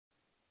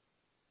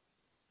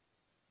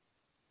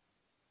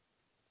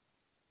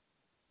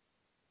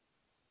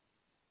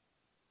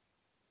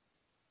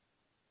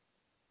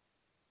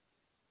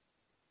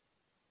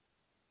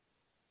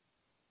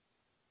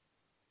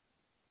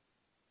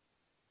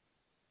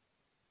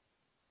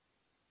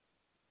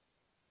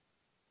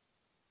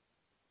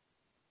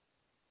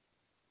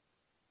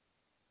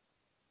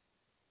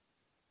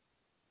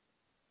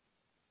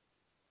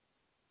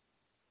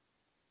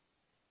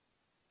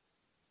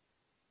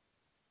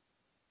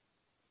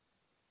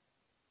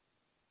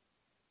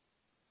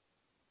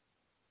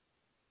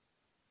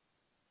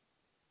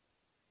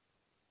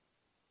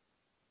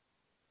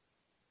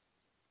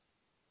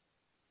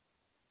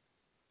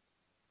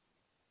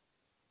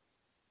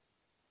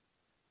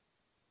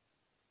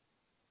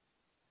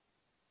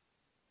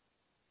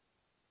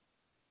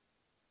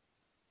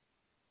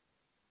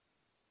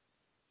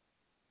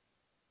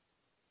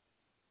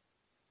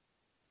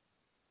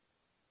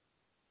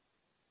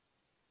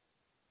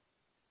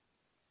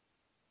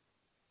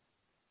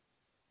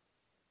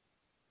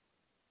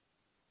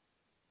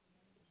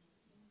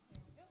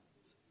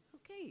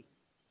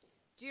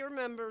Dear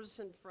members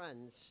and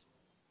friends,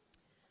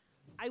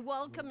 I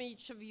welcome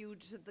each of you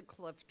to the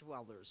Cliff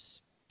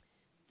Dwellers.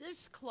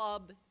 This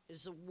club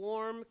is a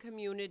warm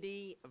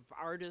community of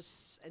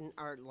artists and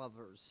art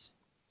lovers.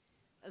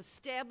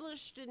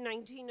 Established in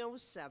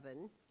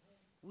 1907,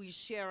 we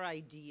share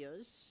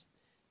ideas,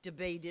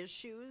 debate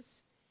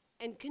issues,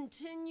 and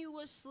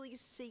continuously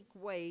seek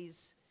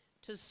ways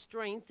to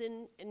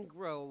strengthen and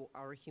grow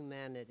our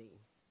humanity.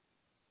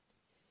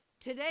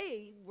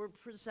 Today, we're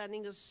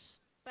presenting a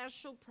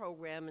special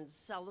program in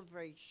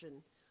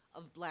celebration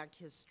of Black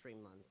History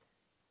Month.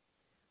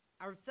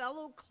 Our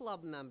fellow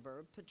club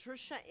member,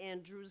 Patricia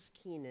Andrews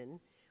Keenan,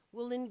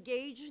 will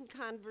engage in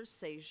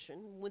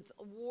conversation with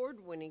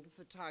award-winning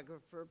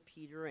photographer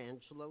Peter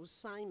Angelo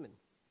Simon.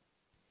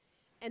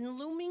 And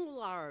looming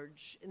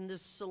large in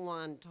this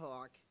salon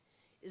talk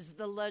is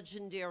the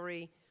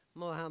legendary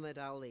Muhammad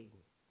Ali.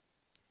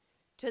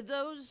 To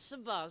those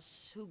of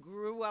us who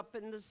grew up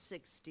in the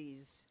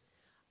 60s,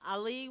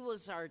 Ali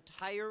was our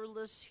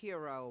tireless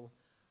hero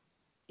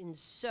in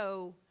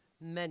so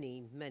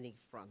many, many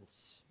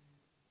fronts.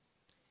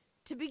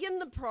 To begin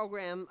the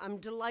program, I'm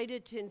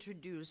delighted to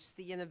introduce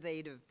the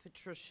innovative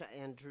Patricia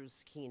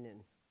Andrews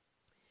Keenan.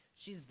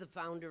 She's the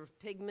founder of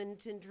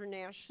Pigment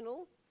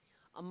International,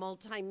 a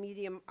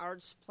multimedia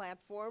arts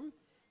platform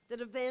that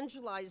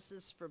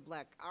evangelizes for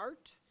Black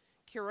art,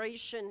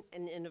 curation,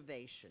 and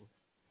innovation.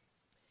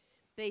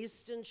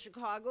 Based in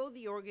Chicago,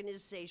 the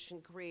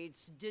organization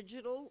creates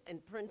digital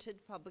and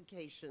printed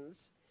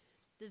publications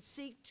that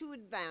seek to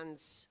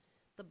advance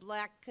the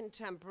Black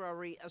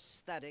contemporary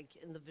aesthetic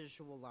in the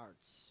visual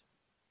arts.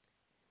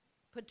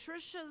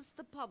 Patricia's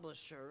the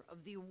publisher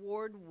of the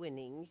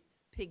award-winning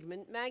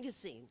Pigment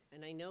magazine,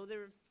 and I know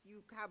there are a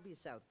few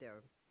copies out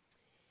there.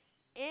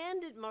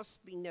 And it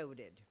must be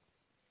noted,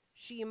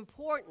 she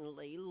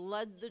importantly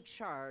led the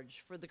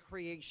charge for the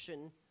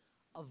creation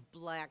of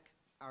Black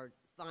Art,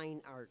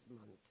 Fine Art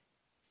Month.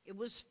 It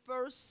was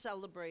first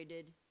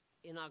celebrated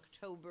in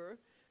October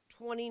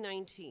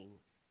 2019.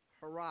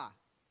 Hurrah.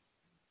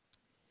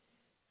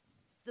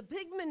 The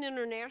Pigment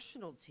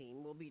International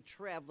team will be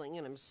traveling,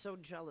 and I'm so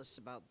jealous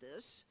about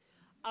this,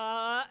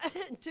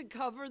 to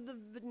cover the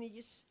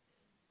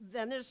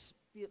Venice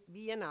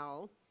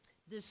Biennale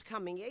this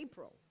coming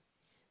April.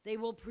 They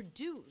will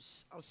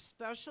produce a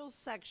special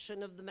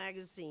section of the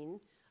magazine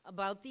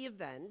about the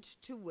event,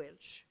 to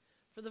which,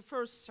 for the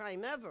first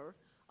time ever,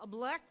 a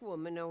Black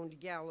woman-owned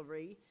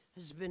gallery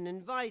has been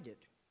invited.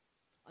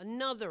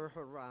 Another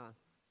hurrah.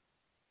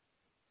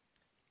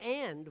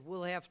 And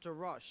we'll have to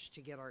rush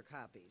to get our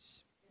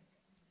copies.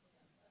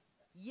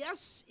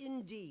 Yes,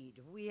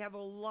 indeed, we have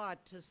a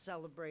lot to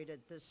celebrate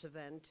at this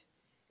event,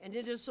 and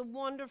it is a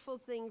wonderful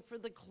thing for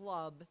the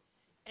club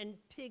and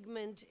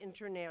Pigment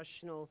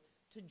International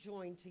to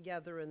join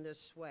together in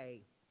this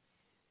way.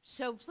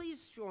 So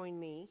please join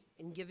me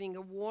in giving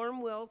a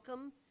warm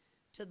welcome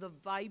to the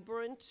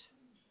vibrant,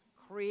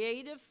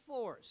 creative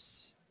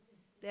force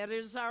that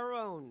is our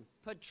own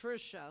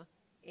Patricia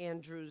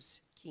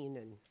Andrews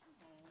Keenan.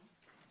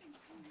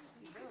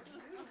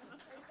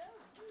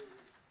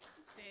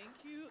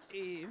 Thank you,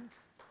 Eve.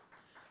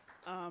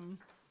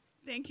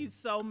 Thank you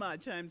so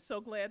much. I'm so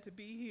glad to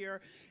be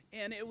here.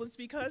 And it was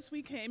because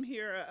we came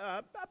here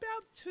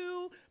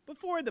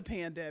before the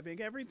pandemic.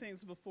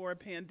 Everything's before a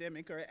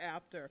pandemic or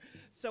after.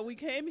 So we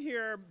came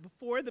here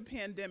before the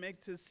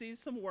pandemic to see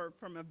some work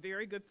from a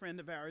very good friend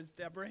of ours,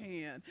 Deborah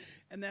Hand.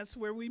 And that's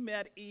where we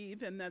met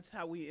Eve, and that's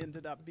how we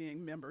ended up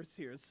being members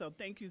here. So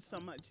thank you so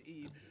much,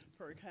 Eve,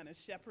 for kind of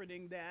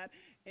shepherding that.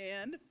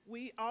 And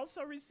we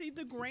also received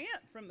a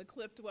grant from the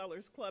Cliff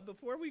Dwellers Club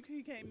before we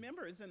became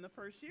members in the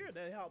first year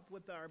to help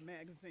with our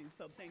magazine.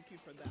 So thank you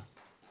for that.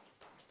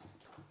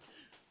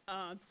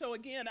 So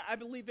again, I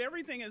believe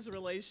everything is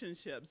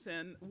relationships,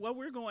 and what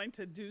we're going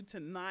to do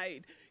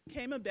tonight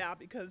came about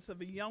because of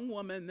a young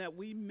woman that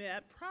we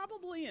met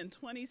probably in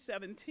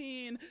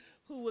 2017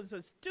 who was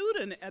a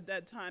student at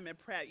that time at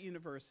Pratt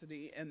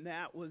University, and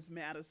that was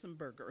Madison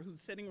Berger,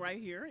 who's sitting right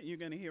here, and you're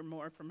going to hear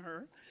more from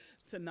her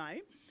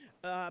tonight.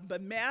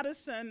 But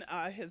Madison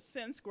has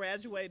since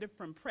graduated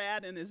from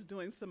Pratt and is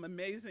doing some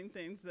amazing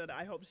things that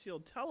I hope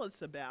she'll tell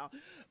us about.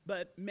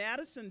 But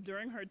Madison,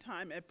 during her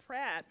time at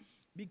Pratt,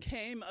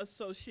 became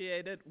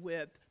associated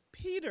with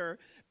Peter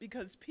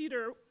because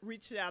Peter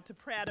reached out to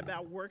Pratt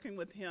about working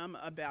with him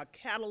about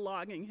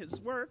cataloging his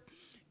work.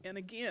 And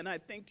again, I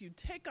think you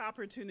take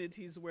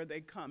opportunities where they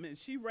come. And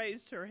she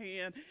raised her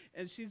hand,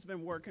 and she's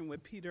been working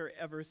with Peter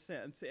ever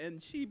since.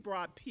 And she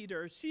brought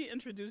Peter, she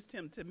introduced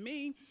him to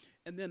me,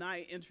 and then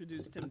I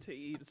introduced him to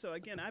Eve. So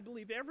again, I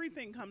believe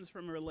everything comes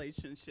from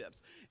relationships.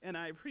 And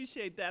I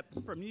appreciate that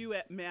from you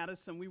at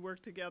Madison. We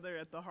worked together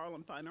at the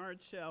Harlem Fine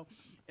Arts Show,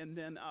 and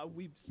then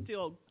we've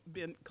still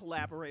been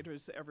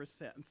collaborators ever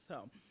since.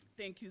 So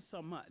thank you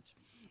so much.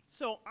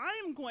 So I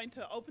am going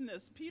to open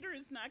this. Peter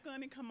is not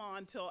going to come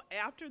on till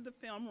after the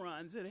film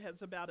runs. It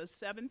has about a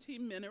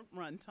 17-minute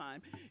runtime,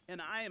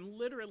 and I am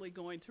literally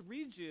going to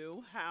read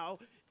you how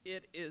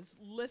it is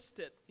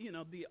listed, you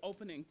know, the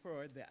opening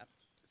for that.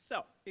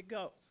 So it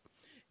goes.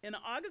 In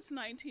August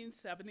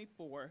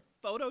 1974,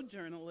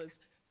 photojournalist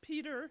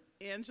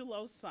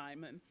Angelo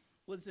Simon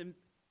was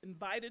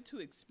invited to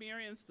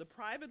experience the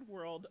private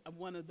world of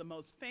one of the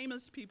most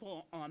famous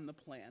people on the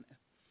planet.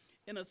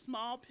 In a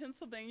small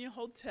Pennsylvania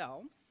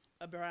hotel,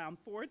 around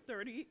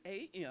 4:30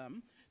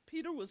 a.m.,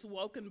 Peter was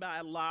woken by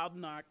a loud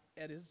knock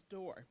at his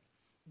door.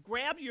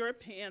 "Grab your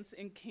pants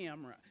and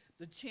camera.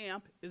 The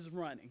champ is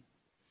running."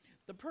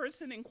 The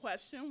person in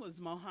question was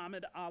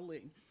Muhammad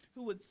Ali,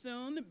 who would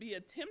soon be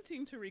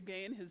attempting to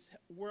regain his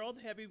world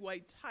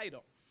heavyweight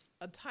title,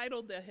 a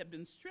title that had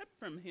been stripped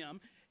from him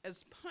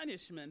as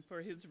punishment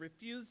for his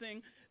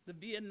refusing the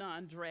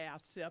Vietnam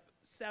draft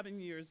 7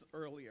 years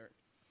earlier.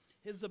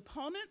 His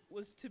opponent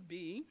was to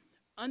be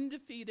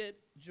undefeated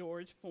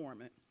George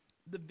Foreman.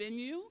 The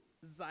venue,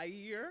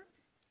 Zaire,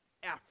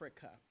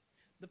 Africa.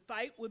 The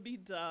fight would be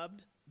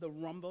dubbed the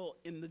Rumble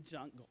in the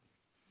Jungle.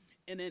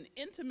 In an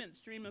intimate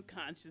stream of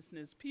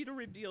consciousness, Peter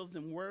reveals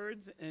in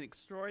words and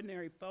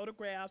extraordinary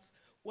photographs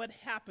what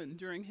happened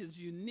during his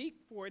unique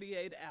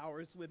 48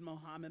 hours with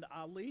Muhammad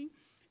Ali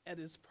at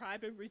his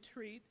private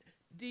retreat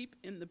deep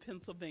in the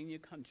Pennsylvania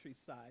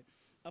countryside,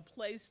 a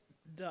place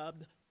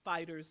dubbed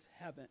Fighter's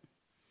Heaven.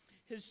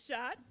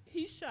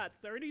 He shot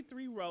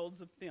 33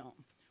 rolls of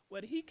film.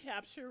 What he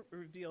captured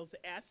reveals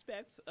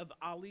aspects of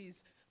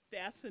Ali's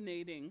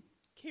fascinating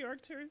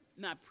character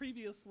not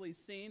previously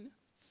seen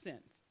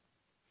since.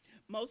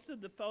 Most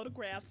of the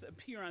photographs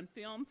appear on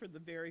film for the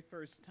very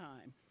first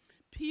time.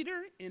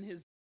 Peter, in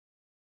his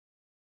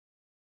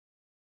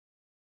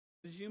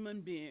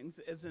human beings,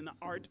 as an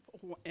art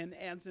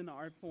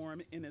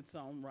form in its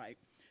own right.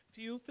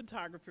 Few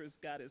photographers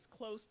got as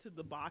close to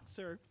the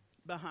boxer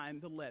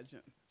behind the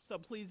legend. So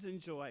please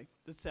enjoy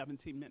the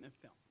 17-minute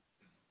film.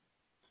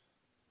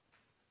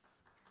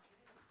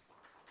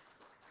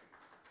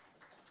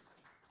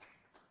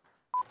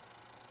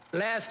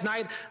 Last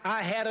night,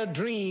 I had a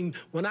dream.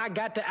 When I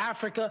got to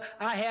Africa,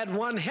 I had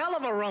one hell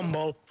of a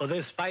rumble. For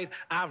this fight,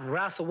 I've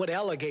wrestled with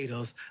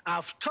alligators.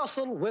 I've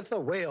tussled with a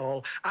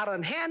whale. I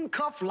done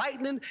handcuffed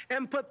lightning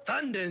and put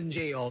thunder in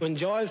jail. When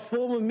George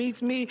Foreman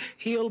meets me,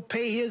 he'll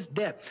pay his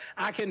debt.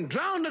 I can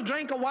drown a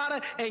drink of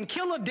water and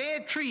kill a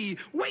dead tree.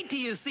 Wait till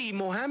you see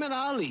Muhammad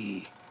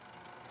Ali.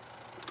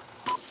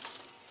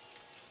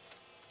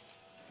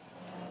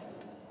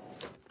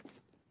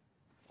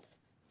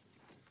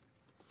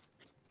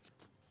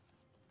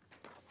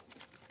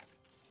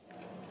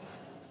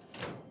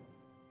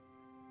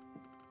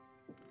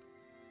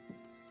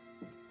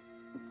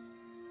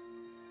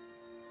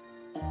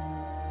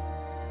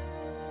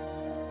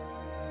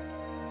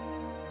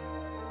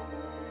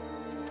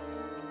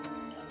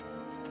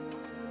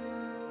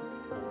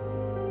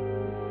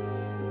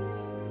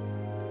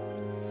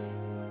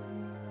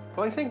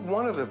 Well, I think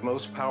one of the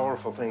most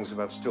powerful things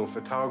about still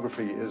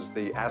photography is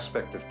the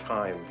aspect of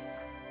time.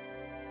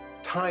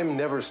 Time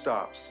never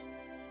stops,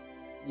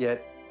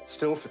 yet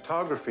still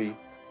photography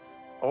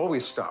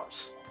always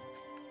stops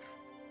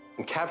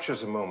and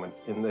captures a moment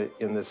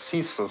in the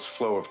ceaseless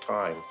flow of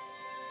time.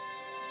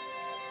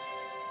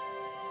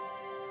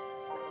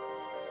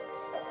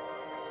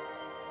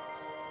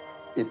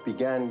 It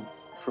began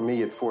for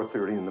me at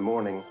 4:30 in the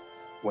morning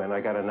when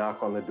I got a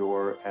knock on the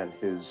door and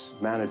his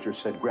manager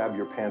said, "Grab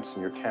your pants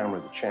and your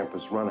camera, the champ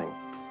is running."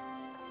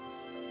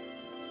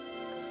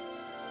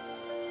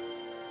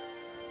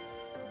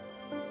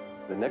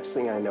 The next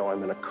thing I know,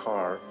 I'm in a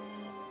car,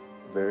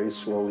 very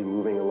slowly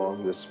moving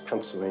along this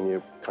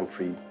Pennsylvania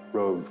country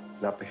road,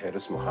 and up ahead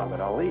is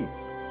Muhammad Ali.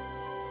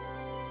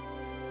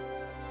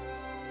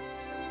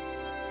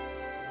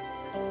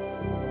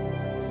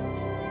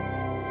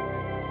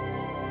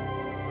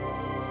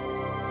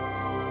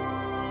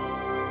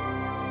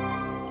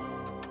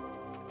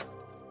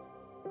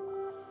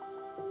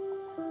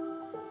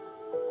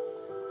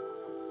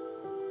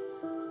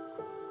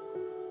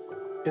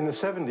 In the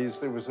 70s,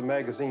 there was a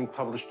magazine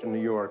published in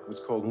New York. It was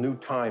called New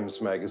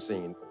Times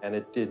Magazine, and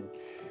it did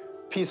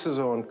pieces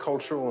on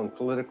cultural and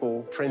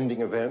political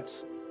trending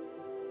events.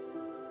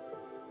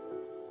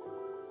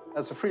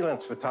 As a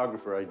freelance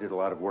photographer, I did a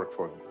lot of work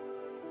for them.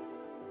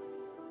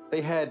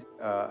 They had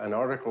an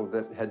article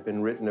that had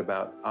been written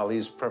about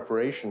Ali's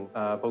preparation,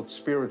 both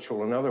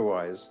spiritual and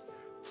otherwise,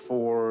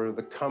 for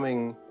the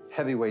coming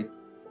heavyweight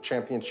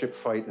championship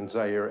fight in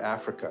Zaire,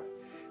 Africa.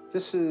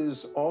 This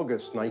is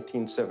August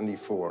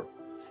 1974.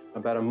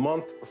 About a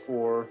month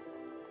before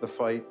the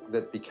fight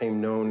that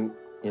became known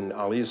in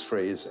Ali's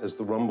phrase as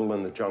the Rumble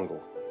in the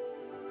Jungle.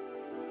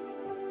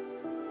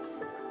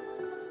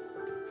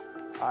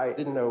 I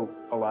didn't know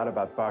a lot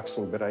about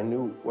boxing, but I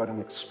knew what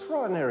an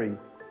extraordinary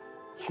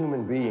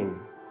human being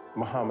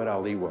Muhammad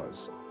Ali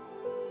was.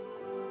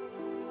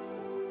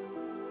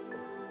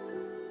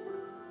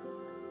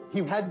 He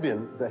had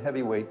been the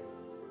heavyweight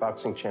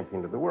boxing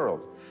champion of the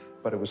world,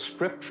 but it was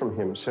stripped from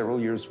him several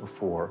years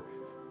before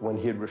when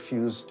he had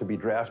refused to be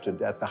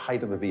drafted at the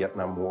height of the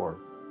Vietnam War.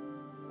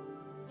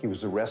 He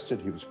was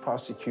arrested, he was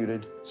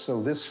prosecuted.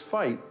 So this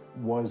fight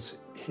was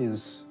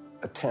his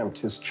attempt,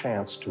 his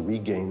chance to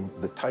regain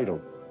the title.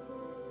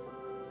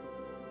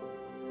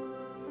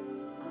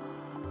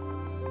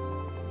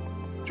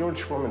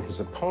 George Foreman,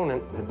 his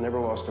opponent, had never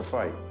lost a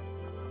fight.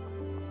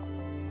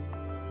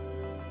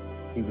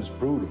 He was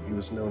brutal. He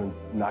was known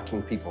for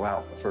knocking people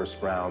out in the first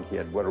round. He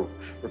had what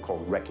were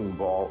called wrecking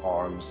ball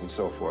arms and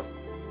so forth.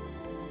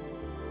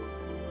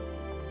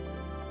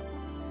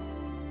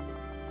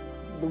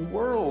 The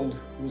world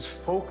was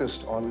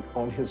focused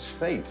on his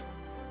fate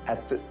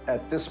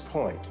at this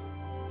point.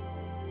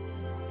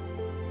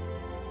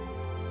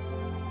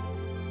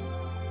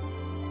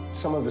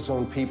 Some of his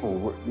own people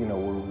were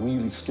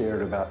really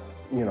scared about,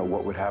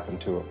 what would happen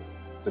to him,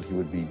 that he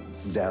would be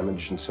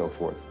damaged and so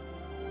forth.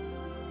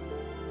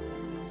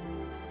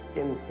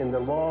 In the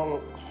long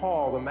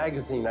haul, the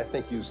magazine, I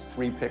think, used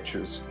 3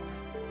 pictures.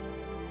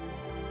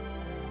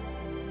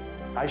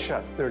 I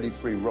shot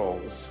 33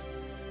 rolls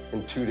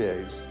in 2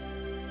 days.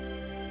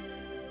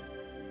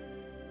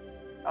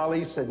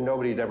 Ali said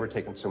nobody had ever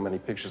taken so many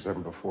pictures of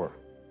him before.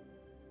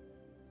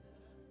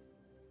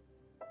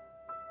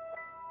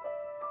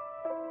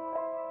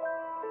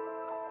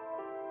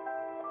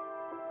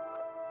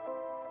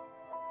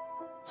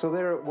 So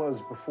there it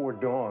was before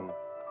dawn.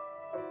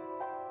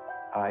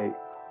 I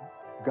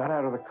got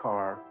out of the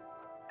car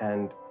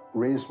and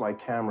raised my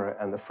camera,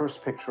 and the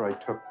first picture I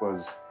took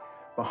was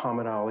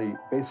Muhammad Ali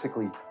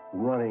basically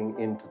running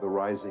into the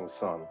rising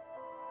sun.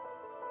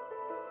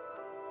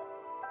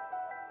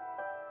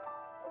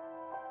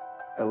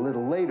 A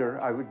little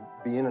later, I would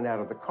be in and out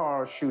of the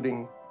car,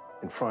 shooting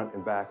in front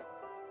and back.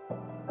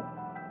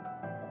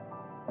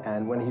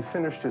 And when he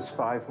finished his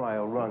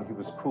 5-mile run, he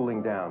was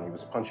cooling down. He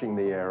was punching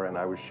the air, and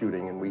I was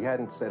shooting, and we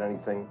hadn't said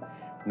anything,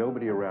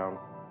 nobody around.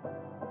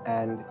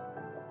 And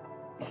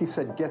he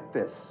said, "Get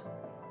this."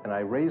 And I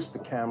raised the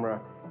camera,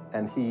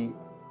 and he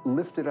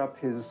lifted up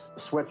his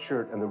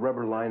sweatshirt and the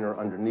rubber liner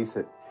underneath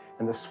it,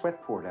 and the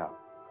sweat poured out.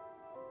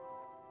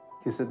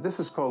 He said, "This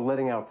is called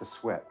letting out the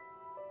sweat."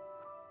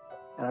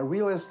 And I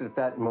realized at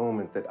that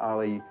moment that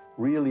Ali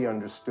really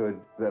understood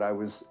that I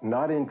was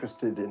not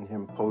interested in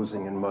him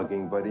posing and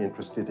mugging, but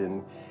interested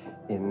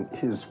in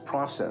his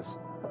process.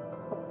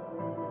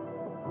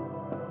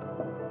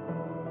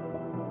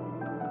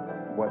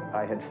 What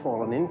I had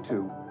fallen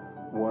into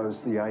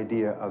was the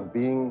idea of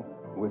being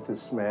with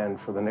this man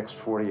for the next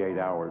 48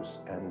 hours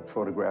and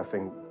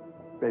photographing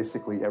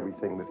basically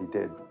everything that he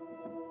did.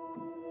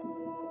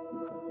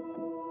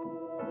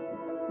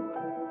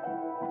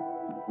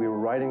 We were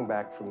riding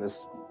back from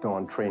this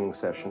dawn training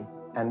session,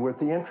 and we're at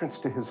the entrance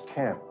to his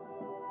camp.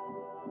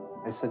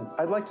 I said,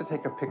 "I'd like to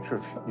take a picture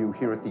of you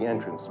here at the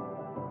entrance."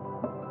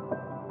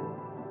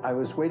 I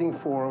was waiting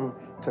for him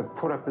to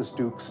put up his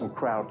dukes and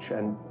crouch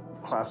and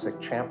classic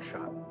champ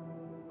shot.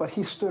 But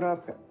he stood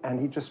up and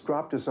he just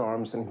dropped his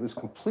arms and he was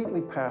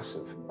completely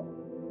passive.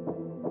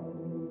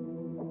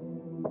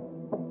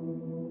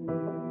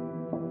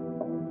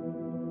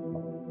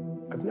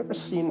 I've never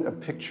seen a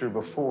picture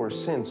before or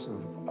since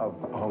of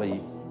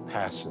Ali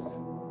passive.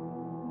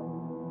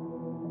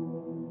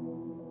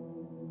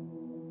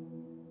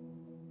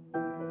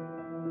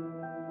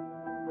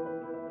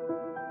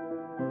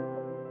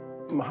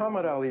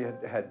 Muhammad Ali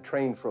had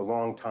trained for a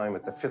long time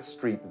at the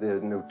the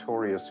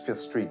notorious Fifth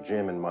Street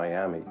gym in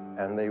Miami,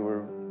 and they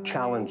were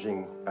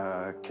challenging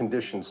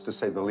conditions, to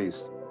say the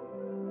least.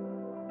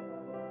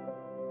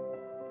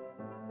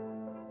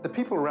 The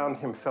people around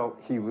him felt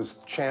he was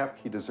the champ,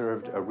 he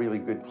deserved a really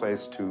good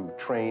place to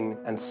train,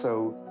 and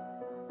so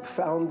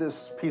found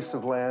this piece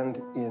of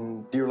land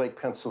in Deer Lake,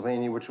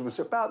 Pennsylvania, which was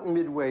about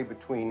midway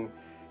between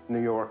New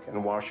York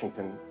and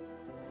Washington.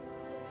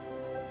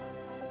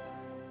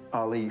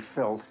 Ali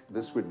felt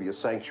this would be a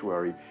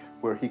sanctuary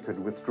where he could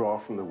withdraw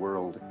from the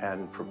world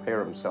and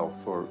prepare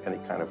himself for any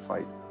kind of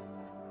fight.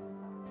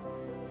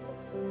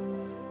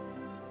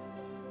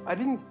 I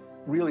didn't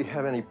really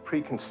have any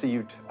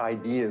preconceived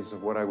ideas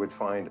of what I would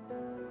find.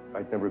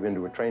 I'd never been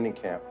to a training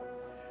camp,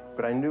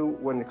 but I knew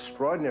what an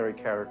extraordinary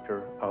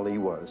character Ali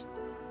was.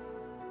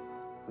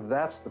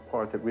 That's the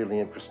part that really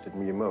interested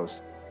me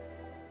most.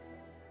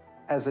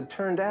 As it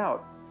turned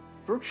out,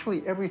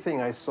 virtually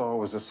everything I saw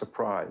was a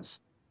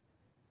surprise.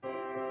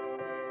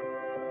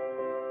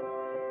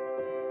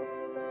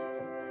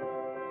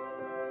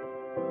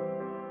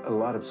 A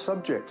lot of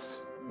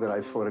subjects that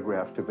I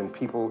photographed have been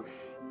people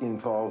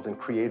involved in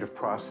creative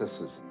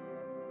processes.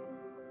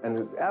 And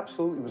it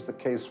absolutely was the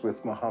case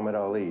with Muhammad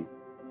Ali.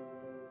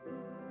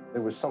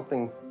 There was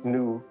something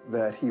new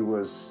that he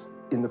was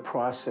in the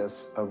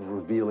process of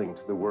revealing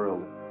to the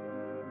world.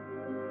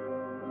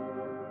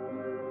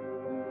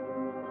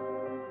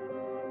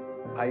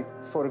 I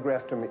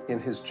photographed him in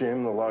his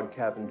gym, the log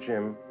cabin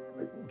gym,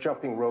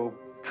 jumping rope,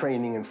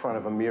 training in front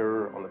of a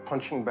mirror, on the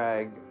punching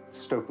bag.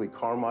 Stokely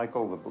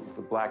Carmichael,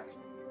 the black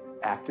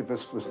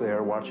activist, was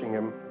there watching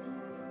him.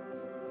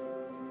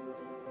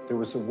 There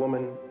was a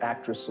woman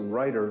actress and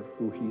writer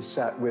who he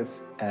sat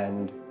with,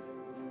 and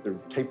there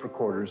were tape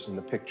recorders in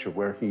the picture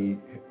where he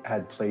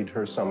had played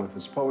her some of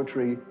his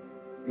poetry.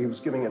 He was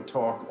giving a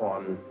talk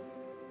on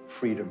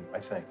freedom, I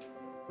think.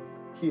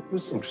 He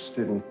was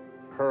interested in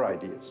her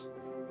ideas.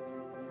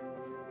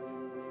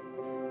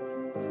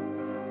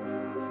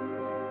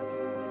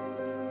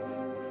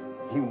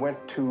 He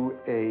went to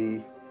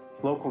a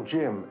local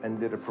gym and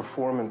did a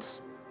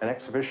performance, an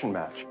exhibition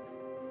match.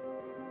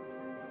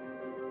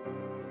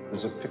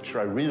 There's a picture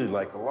I really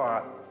like a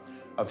lot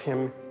of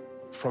him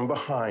from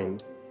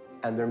behind,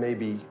 and there may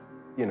be,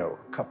 you know,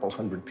 a couple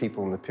hundred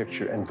people in the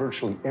picture, and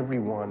virtually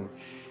everyone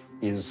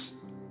is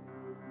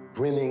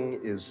grinning,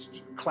 is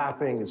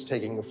clapping, is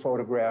taking a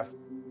photograph.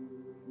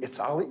 It's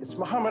Ali, it's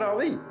Muhammad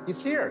Ali,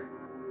 he's here.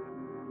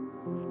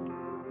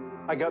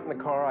 I got in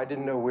the car, I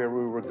didn't know where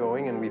we were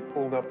going, and we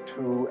pulled up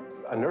to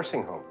a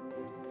nursing home.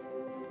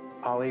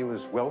 Ali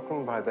was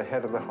welcomed by the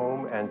head of the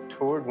home and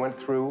toured, went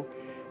through,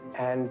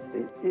 and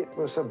it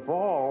was a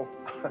ball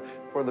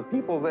for the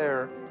people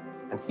there.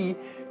 And he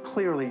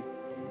clearly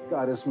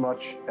got as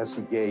much as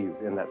he gave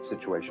in that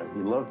situation.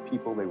 He loved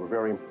people, they were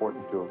very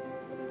important to him.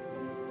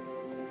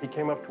 He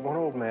came up to one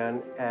old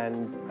man,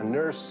 and a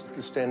nurse who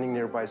was standing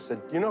nearby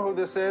said, "You know who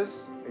this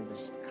is?" It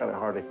was kind of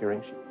hard of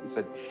hearing. He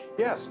said,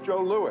 "Yes,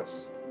 Joe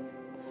Louis."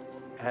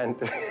 And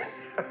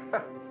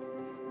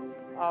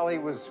Ali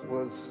was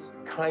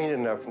kind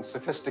enough and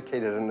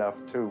sophisticated enough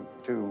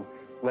to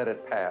let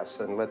it pass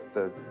and let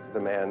the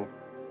man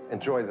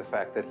enjoy the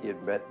fact that he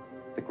had met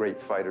the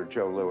great fighter,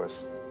 Joe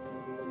Louis.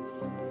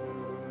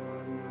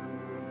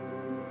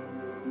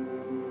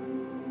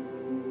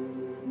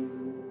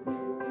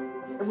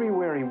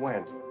 Everywhere he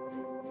went,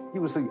 he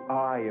was the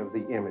eye of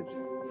the image,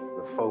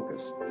 the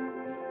focus.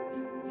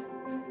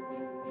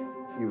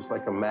 He was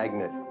like a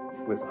magnet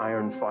with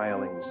iron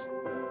filings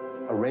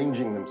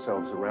arranging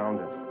themselves around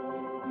him.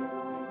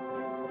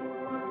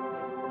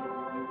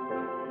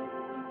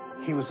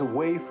 He was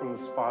away from the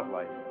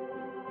spotlight.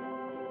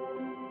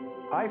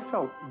 I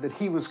felt that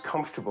he was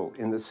comfortable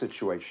in this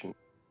situation.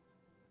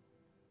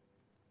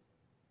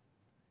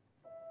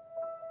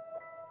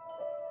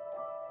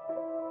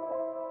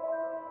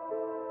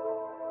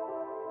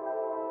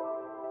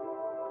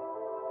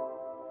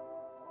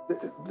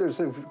 There's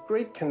a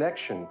great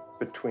connection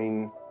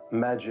between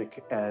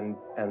magic and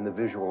the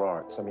visual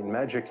arts. I mean,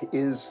 magic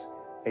is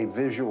a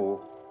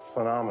visual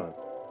phenomenon.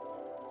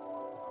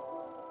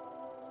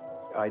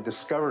 I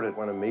discovered it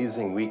one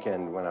amazing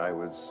weekend when I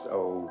was,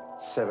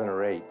 7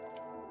 or 8.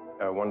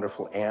 A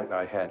wonderful aunt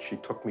I had, she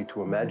took me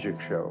to a magic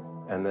show.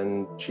 And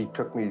then she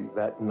took me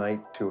that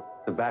night to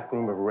the back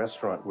room of a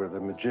restaurant where the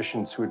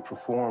magicians who had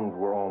performed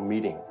were all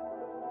meeting.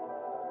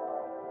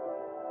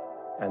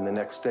 And the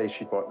next day,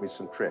 she taught me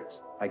some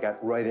tricks. I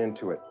got right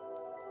into it.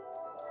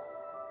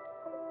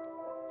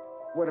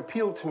 What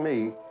appealed to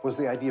me was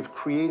the idea of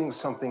creating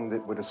something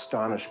that would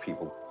astonish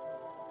people.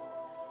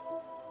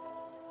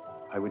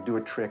 I would do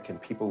a trick and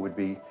people would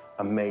be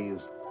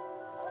amazed.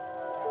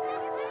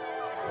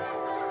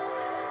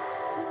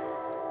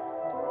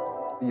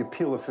 The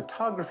appeal of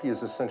photography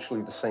is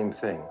essentially the same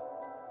thing.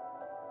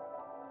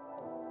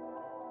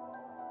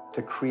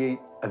 To create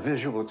a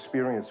visual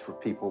experience for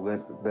people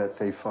that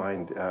they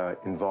find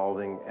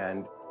involving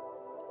and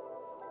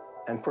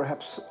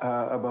perhaps,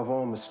 above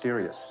all,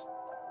 mysterious.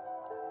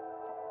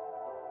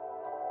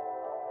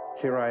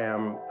 Here I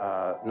am,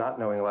 not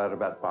knowing a lot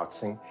about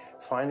boxing,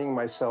 finding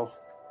myself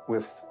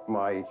with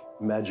my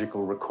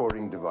magical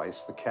recording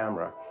device, the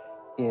camera,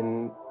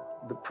 in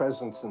the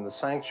presence in the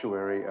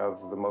sanctuary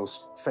of the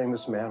most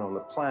famous man on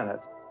the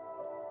planet.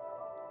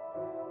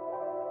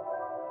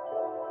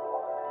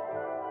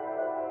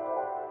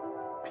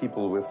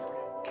 People with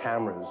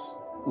cameras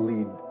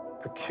lead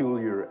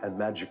peculiar and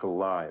magical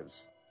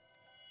lives.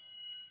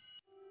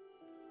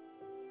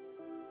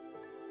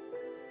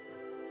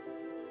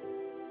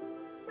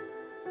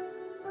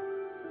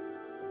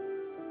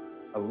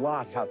 A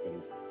lot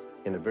happened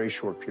in a very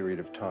short period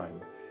of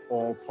time,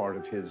 all part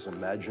of his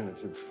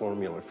imaginative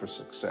formula for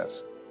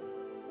success.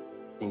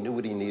 He knew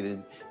what he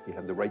needed. He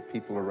had the right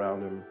people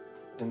around him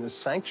in this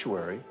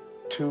sanctuary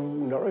to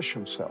nourish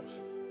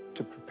himself,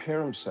 to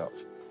prepare himself,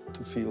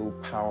 to feel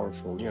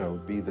powerful, you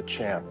know, be the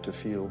champ, to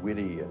feel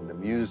witty and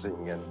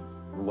amusing and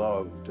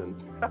loved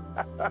and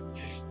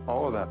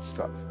all of that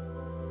stuff.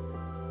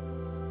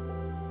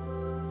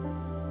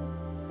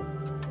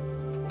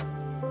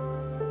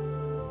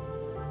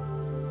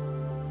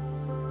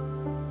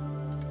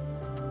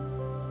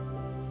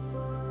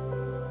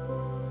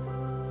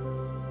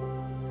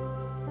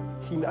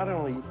 He not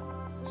only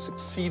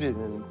succeeded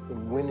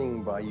in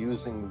winning by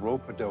using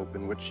rope-a-dope,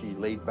 in which he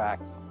laid back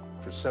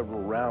for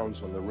several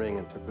rounds on the ring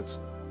and took this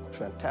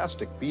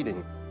fantastic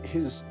beating.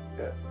 His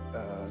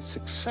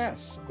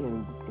success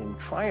in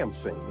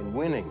triumphing, in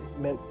winning,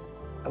 meant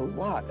a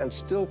lot, and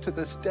still to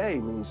this day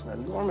means an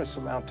enormous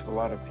amount to a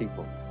lot of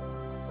people.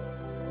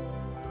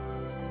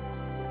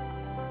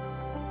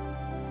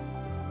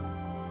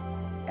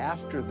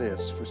 After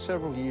this, for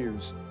several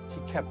years,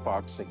 he kept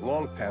boxing,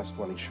 long past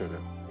when he should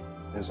have.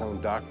 His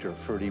own doctor,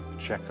 Ferdy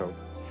Pacheco,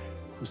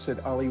 who said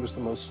Ali was the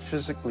most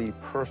physically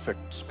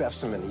perfect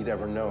specimen he'd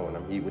ever known. I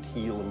mean, he would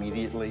heal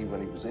immediately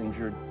when he was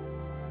injured.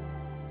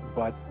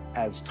 But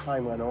as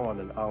time went on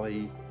and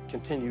Ali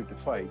continued to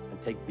fight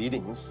and take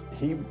beatings,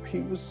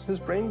 his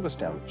brain was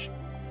damaged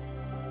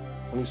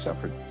and he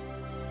suffered.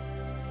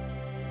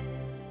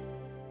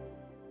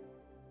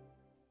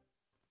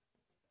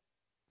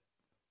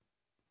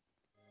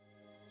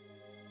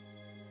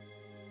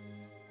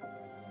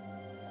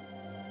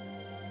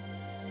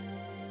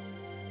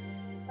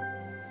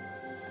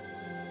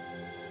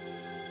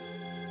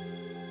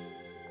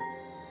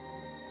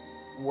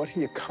 what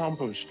he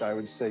accomplished, I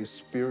would say,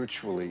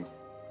 spiritually,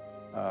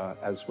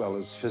 as well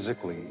as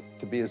physically,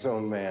 to be his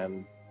own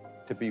man,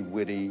 to be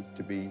witty,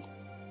 to be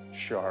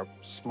sharp,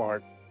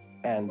 smart,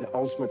 and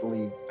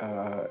ultimately,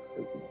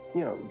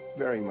 you know,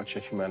 very much a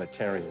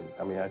humanitarian.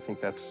 I mean, I think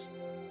that's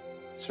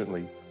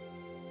certainly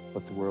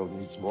what the world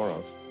needs more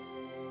of.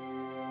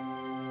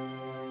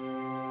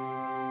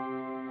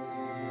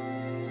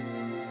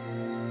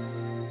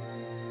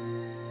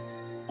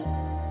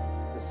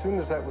 As soon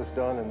as that was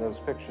done and those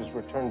pictures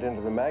were turned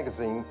into the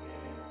magazine,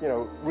 you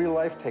know, real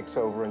life takes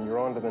over and you're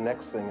on to the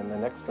next thing and the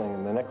next thing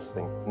and the next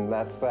thing, and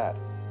that's that.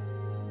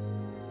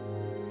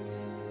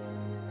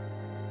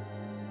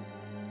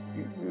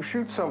 You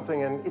shoot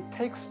something and it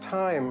takes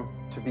time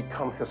to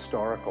become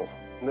historical.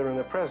 And they're in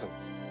the present,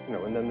 you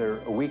know, and then they're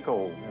a week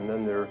old, and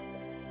then they're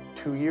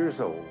 2 years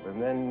old,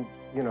 and then,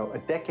 you know, a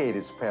decade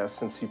has passed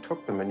since you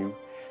took them,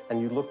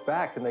 and you look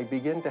back and they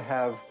begin to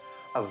have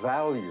a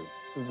value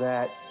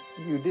that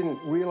you didn't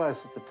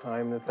realize at the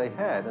time that they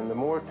had. And the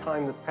more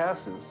time that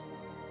passes,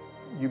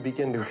 you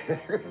begin to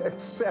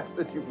accept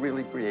that you've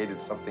really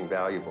created something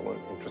valuable and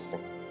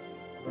interesting.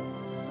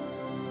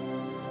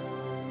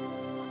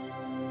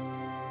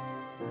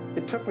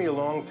 It took me a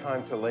long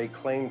time to lay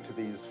claim to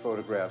these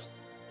photographs.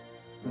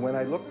 When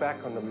I look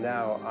back on them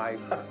now, I'm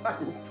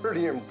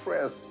pretty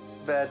impressed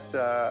that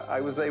I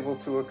was able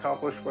to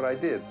accomplish what I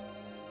did.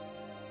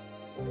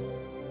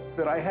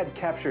 That I had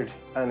captured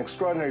an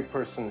extraordinary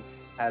person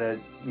at a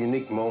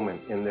unique moment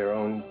in their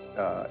own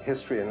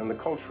history and in the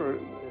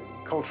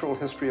cultural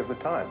history of the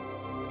time.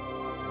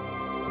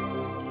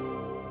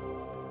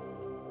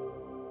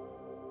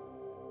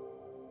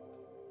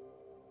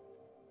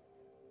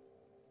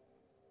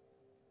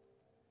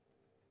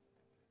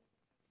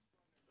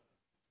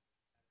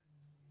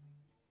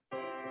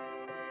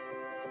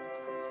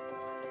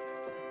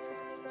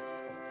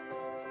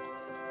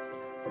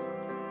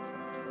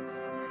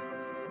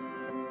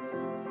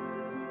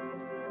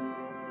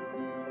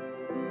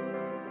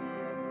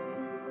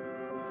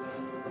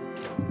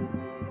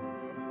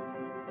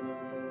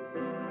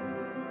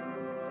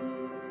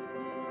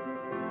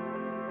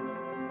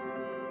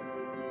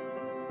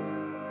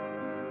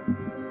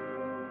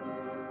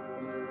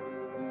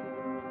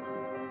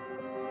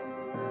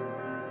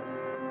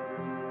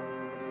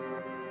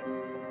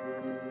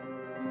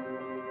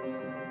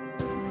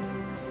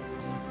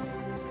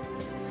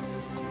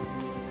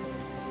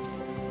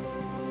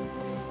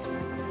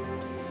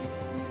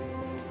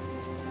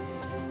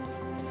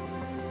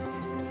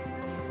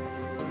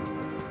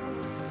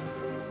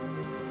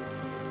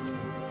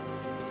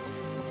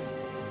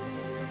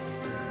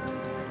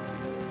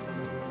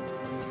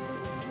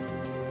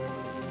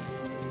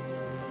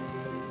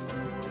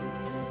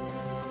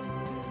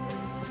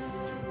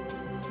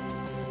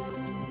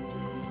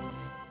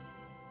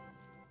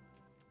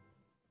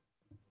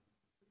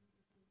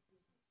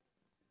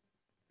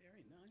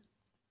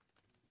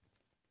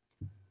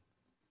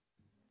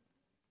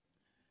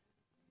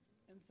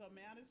 And so,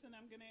 Madison,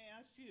 I'm going to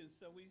ask you.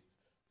 So we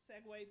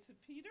segue to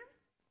Peter.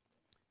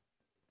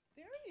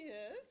 There he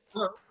is.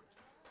 Hello.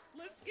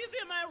 Let's give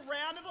him a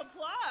round of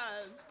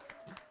applause.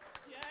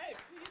 Yay,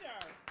 Peter.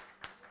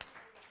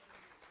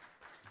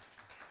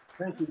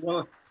 Thank you.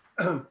 Well,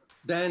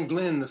 Dan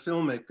Glynn, the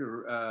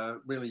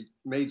filmmaker, really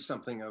made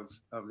something of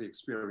the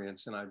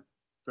experience, and I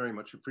very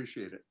much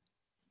appreciate it.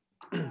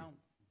 Wow.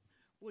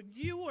 Well,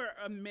 you were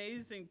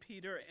amazing,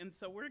 Peter, and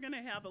so we're going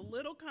to have a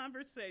little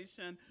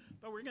conversation,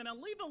 but we're going to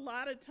leave a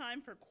lot of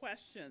time for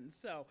questions.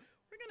 So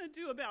we're going to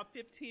do about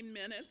 15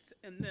 minutes,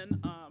 and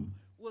then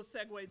we'll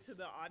segue to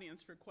the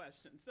audience for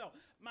questions. So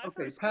my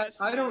first Pat,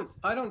 question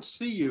I don't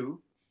see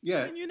you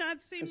yet. Can you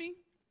not see me?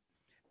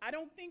 I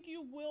don't think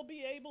you will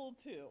be able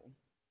to.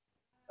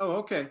 Oh,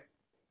 okay.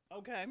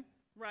 Okay.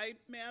 Right,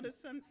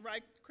 Madison?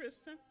 Right,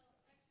 Kristen?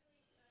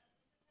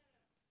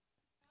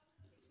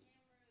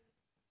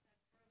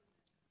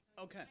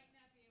 Okay.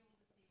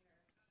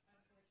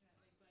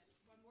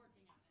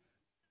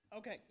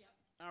 Okay.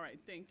 All right.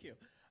 Thank you.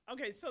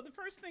 Okay. So the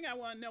first thing I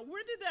want to know,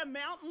 where did that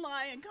mountain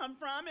lion come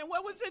from, and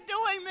what was it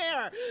doing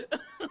there?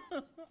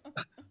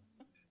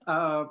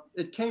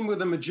 It came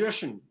with a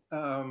magician,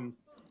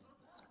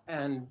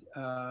 and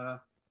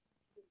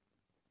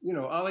you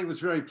know, Ollie was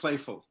very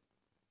playful,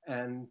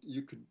 and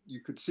you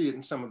could see it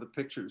in some of the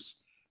pictures,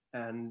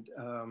 and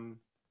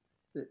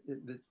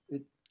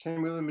it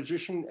came with a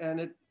magician, and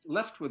it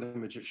left with a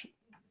magician.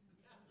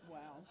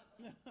 Wow.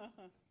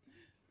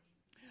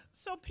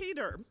 So,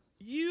 Peter,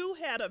 you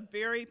had a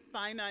very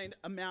finite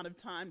amount of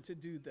time to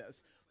do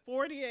this,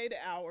 48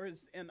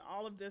 hours, and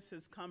all of this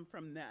has come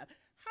from that.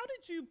 How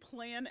did you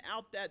plan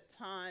out that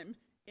time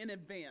in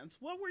advance?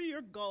 What were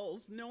your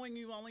goals, knowing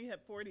you only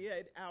had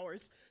 48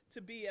 hours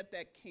to be at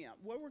that camp?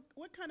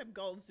 What kind of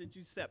goals did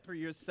you set for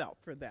yourself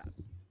for that?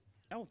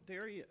 Oh,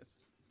 there he is.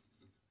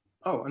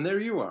 Oh, and there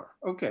you are.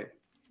 Okay.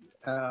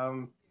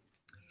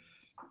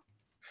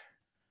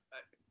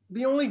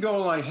 The only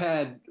goal I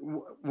had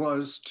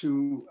was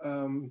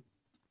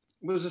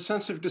a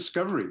sense of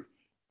discovery.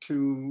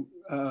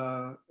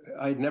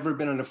 I'd never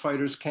been in a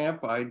fighter's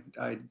camp.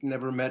 I'd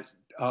never met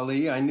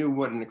Ali. I knew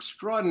what an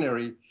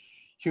extraordinary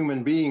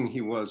human being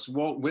he was.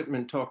 Walt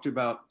Whitman talked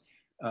about,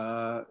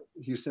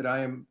 he said, I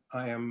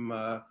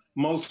am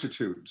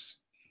multitudes.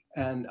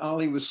 And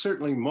Ali was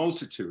certainly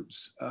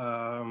multitudes.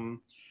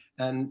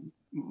 And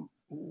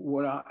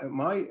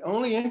my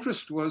only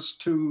interest was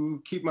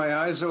to keep my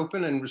eyes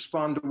open and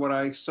respond to what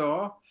I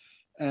saw.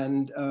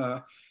 And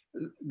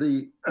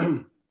the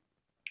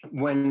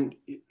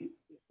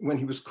when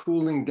he was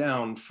cooling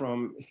down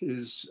from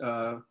his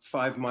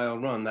 5-mile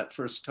run that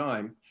first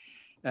time,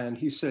 and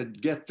he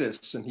said, "Get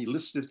this," and he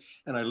listed,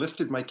 and I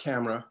lifted my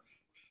camera,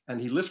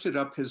 and he lifted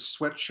up his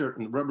sweatshirt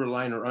and the rubber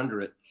liner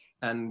under it,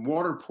 and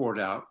water poured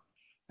out,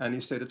 and he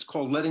said, "It's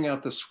called letting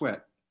out the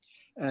sweat."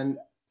 And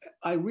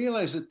I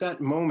realized at that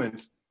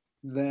moment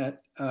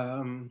that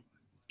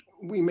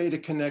we made a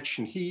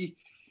connection. He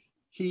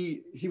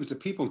was a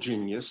people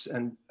genius,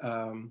 and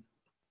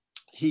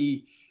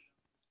he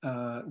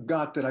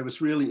got that I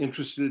was really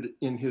interested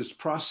in his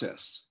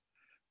process.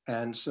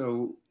 And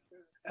so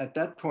at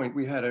that point,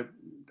 we had an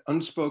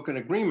unspoken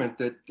agreement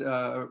that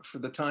for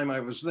the time I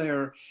was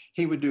there,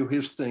 he would do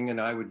his thing and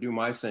I would do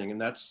my thing. And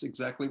that's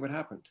exactly what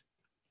happened.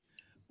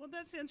 Well,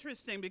 that's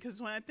interesting because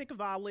when I think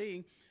of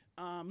Ali,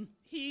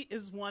 he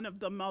was one of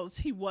the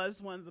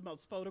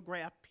most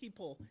photographed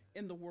people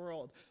in the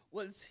world.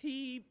 Was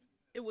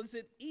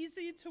it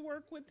easy to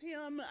work with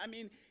him? I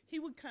mean, he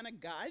would kind of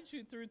guide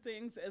you through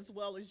things as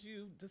well as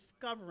you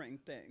discovering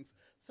things.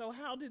 So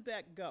how did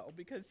that go?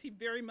 Because he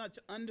very much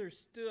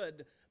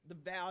understood the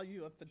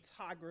value of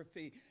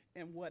photography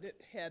and what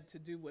it had to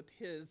do with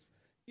his,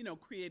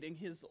 creating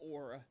his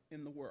aura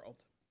in the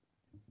world.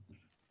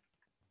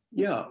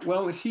 Yeah,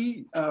 well,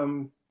 he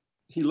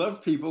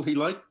loved people. He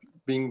liked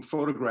being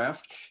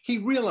photographed. He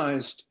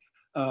realized,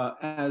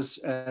 as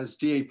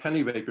D.A.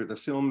 Pennebaker, the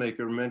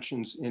filmmaker,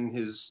 mentions in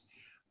his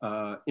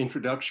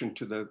introduction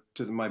to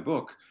my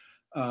book,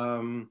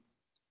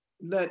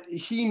 that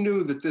he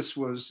knew that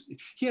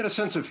he had a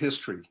sense of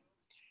history,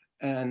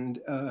 and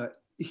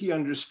he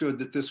understood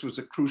that this was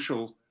a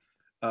crucial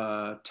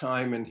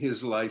time in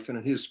his life and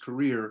in his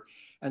career,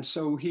 and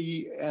so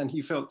he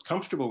felt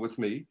comfortable with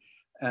me,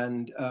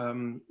 and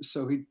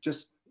so he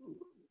just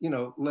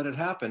let it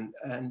happen,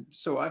 and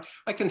so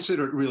I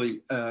consider it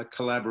really a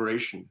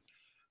collaboration.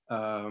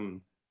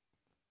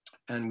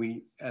 And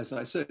we, as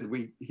I said,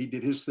 he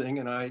did his thing,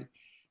 and I,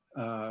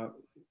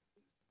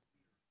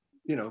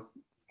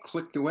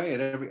 clicked away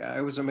at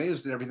I was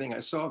amazed at everything I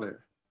saw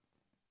there.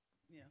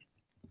 Yes.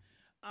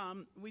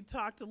 We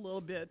talked a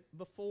little bit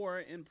before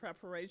in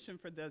preparation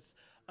for this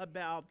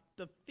about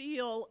the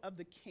feel of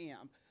the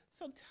camp.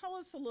 So tell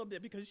us a little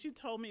bit, because you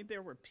told me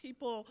there were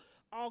people,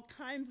 all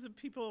kinds of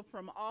people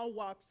from all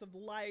walks of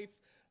life.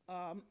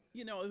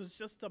 It was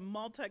just a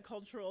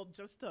multicultural,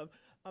 just a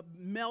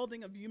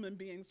melding of human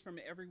beings from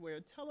everywhere.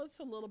 Tell us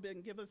a little bit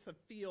and give us a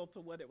feel for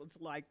what it was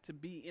like to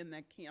be in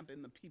that camp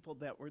and the people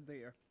that were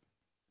there.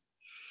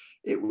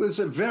 It was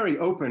a very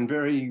open,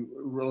 very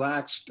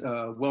relaxed,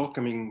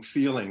 welcoming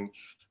feeling.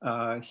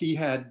 He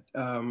had,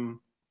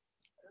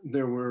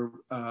 there were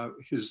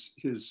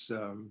his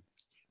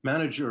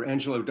manager,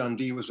 Angelo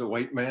Dundee, was a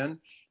white man.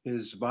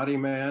 His body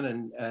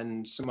man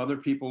and some other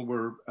people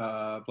were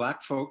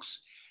Black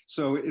folks.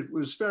 So it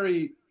was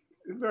very,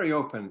 very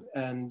open.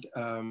 And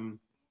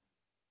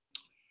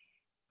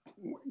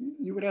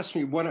you would ask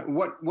me,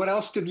 what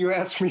else did you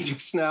ask me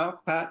just now,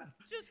 Pat?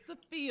 Just the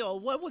feel.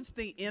 What was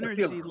the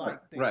energy like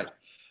there? Right.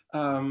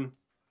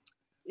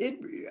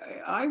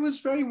 I was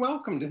very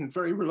welcomed and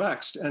very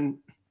relaxed. And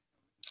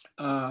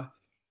I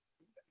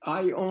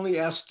only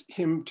asked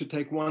him to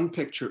take one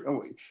picture.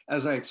 Oh,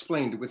 as I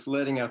explained, with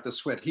letting out the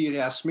sweat, he had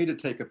asked me to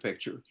take a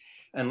picture.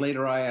 And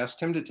later I asked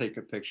him to take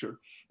a picture.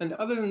 And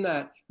other than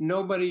that,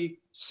 nobody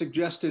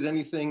suggested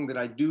anything, that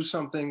I do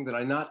something, that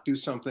I not do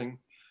something.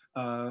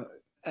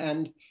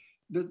 And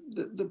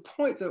the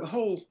point, the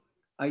whole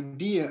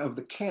idea of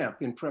the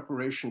camp in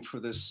preparation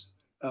for this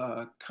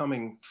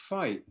coming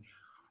fight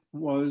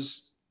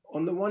was,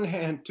 on the one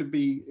hand,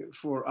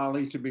 for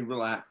Ali to be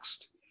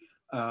relaxed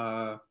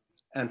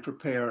and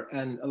prepare,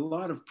 and a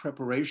lot of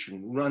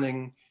preparation,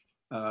 running,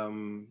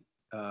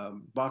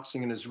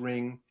 boxing in his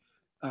ring.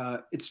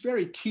 It's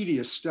very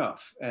tedious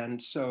stuff. And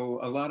so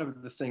a lot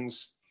of the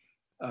things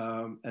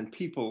and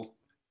people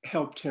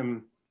helped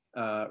him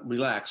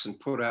relax and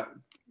put up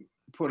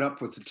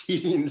with the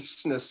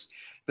tediousness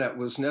that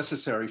was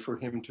necessary for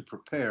him to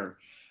prepare.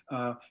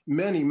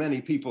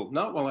 Many people,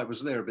 not while I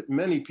was there, but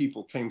many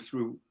people came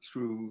through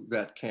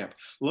that camp.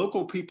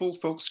 Local people,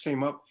 folks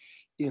came up.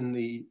 In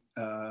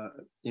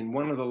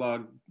one of the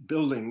log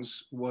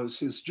buildings was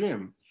his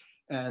gym.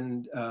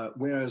 And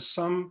whereas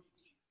some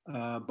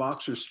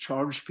boxers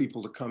charged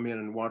people to come in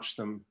and watch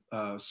them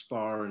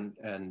spar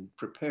and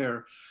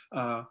prepare,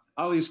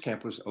 Ali's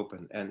camp was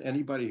open, and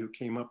anybody who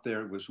came up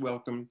there was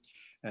welcome.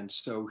 And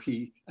so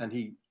he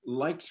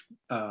liked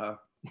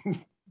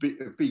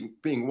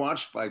being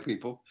watched by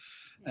people.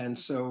 And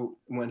so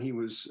when he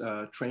was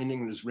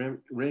training in his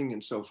ring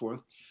and so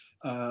forth,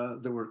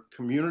 there were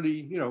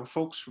community,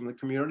 folks from the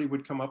community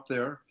would come up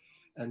there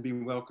and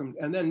being welcomed.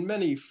 And then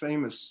many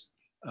famous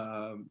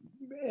um,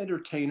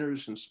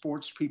 entertainers and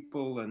sports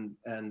people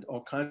and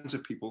all kinds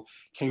of people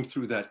came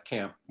through that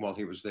camp while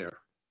he was there.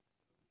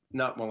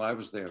 Not while I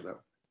was there,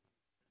 though.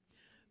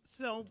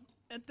 So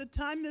at the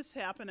time this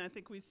happened, I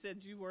think we said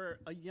you were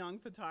a young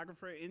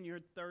photographer in your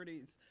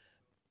 30s.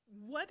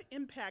 What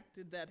impact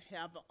did that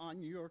have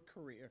on your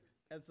career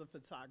as a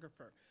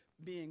photographer,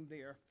 being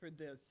there for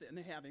this and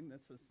having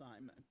this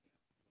assignment?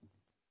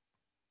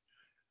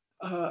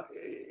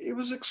 It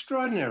was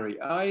extraordinary.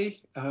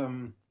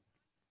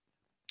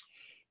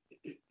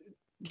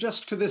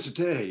 Just to this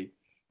day,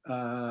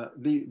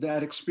 that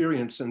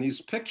experience and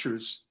these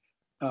pictures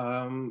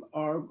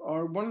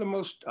are one of the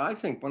most, I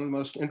think, one of the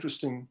most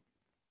interesting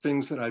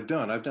things that I've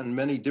done. I've done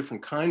many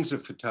different kinds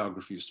of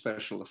photography,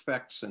 special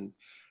effects, and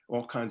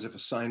all kinds of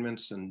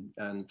assignments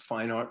and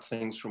fine art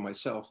things for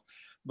myself.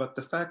 But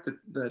the fact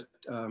that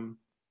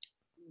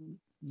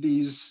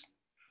these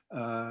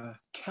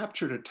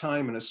captured a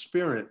time and a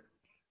spirit,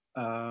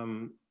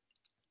 um,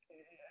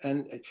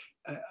 and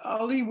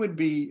Ali would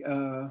be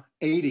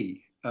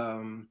 80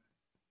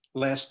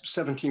 last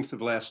 17th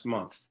of last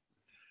month,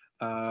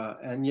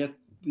 and yet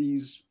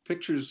these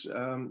pictures,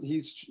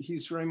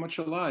 he's very much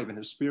alive, and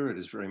his spirit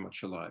is very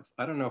much alive.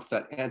 I don't know if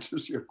that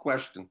answers your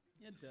question.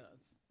 It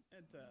does.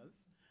 It does.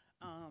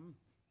 Um,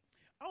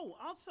 oh,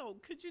 also,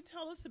 could you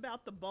tell us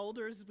about the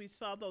boulders? We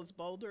saw those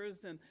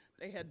boulders, and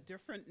they had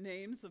different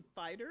names of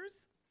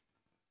fighters.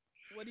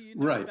 What do you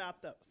know Right.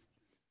 about those?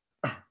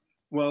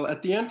 Well,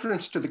 at the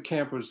entrance to the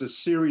camp was a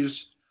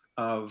series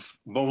of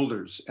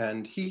boulders,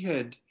 and he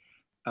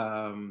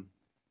um,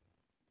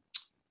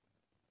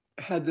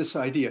 had this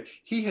idea.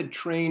 He had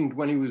trained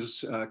when he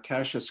was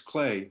Cassius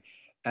Clay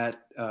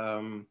at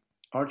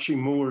Archie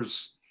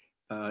Moore's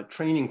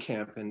training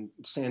camp in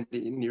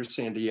near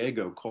San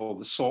Diego called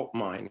the Salt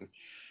Mine.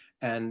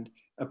 And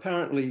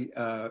apparently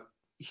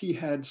he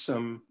had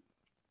some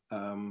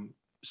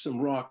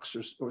rocks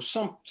or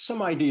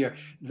some idea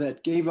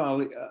that gave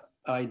Ali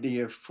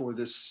idea for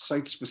this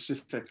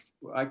site-specific,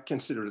 I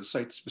consider it a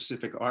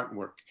site-specific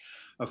artwork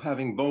of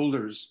having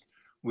boulders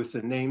with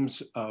the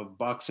names of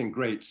boxing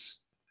greats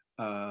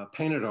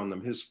painted on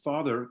them. His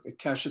father,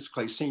 Cassius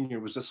Clay Sr.,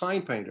 was a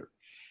sign painter,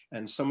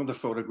 and some of the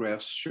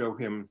photographs show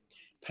him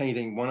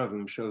painting. One of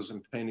them shows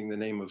him painting the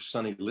name of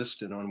Sonny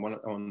Liston on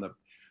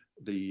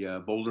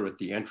the boulder at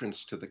the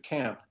entrance to the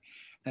camp,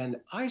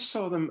 and I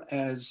saw them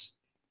as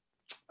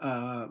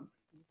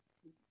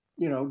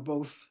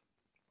both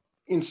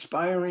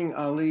inspiring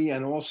Ali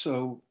and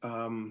also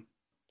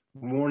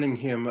warning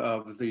him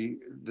of the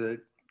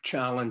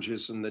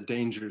challenges and the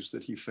dangers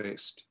that he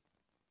faced.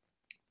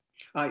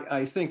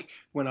 I think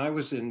when I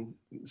was in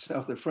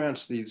south of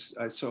France,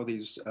 I saw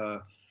these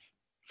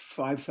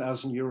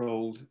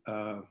 5,000-year-old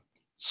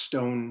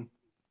stone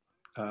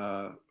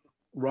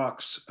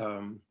rocks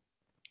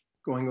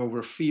going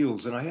over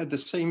fields, and I had the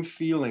same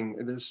feeling,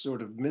 this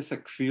sort of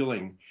mythic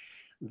feeling,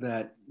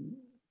 that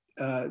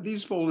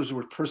these boulders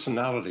were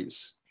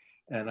personalities,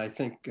 and I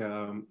think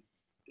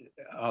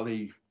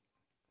Ali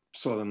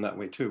saw them that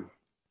way too.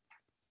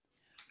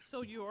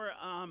 So your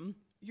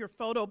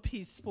photo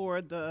piece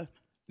for the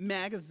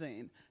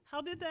magazine,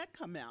 how did that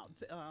come out?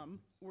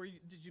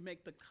 Did you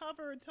make the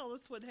cover? Tell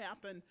us what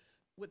happened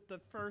with the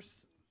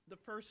first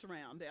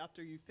round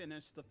after you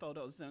finished the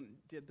photos and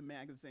did the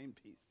magazine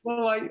piece.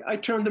 Well, I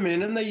turned them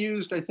in, and they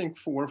used, I think,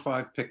 4 or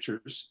 5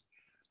 pictures.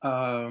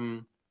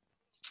 And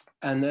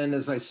then,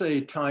 as I say,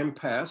 time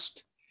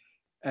passed,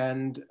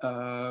 and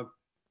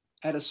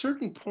at a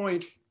certain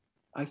point,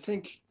 I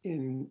think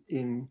in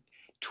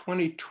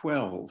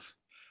 2012,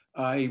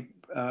 I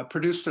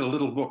produced a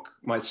little book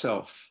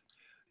myself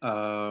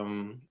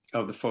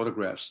of the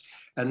photographs.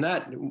 And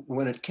that,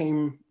 when it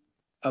came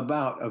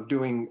about of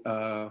doing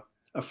a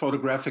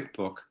photographic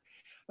book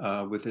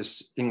with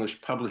this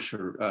English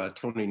publisher,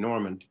 Tony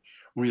Normand,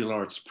 Real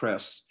Arts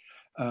Press,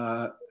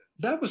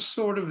 that was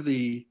sort of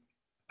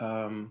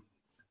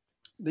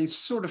they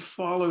sort of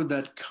followed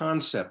that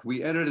concept.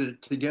 We edited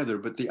it together,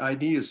 but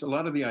a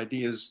lot of the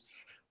ideas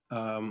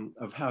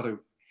of how to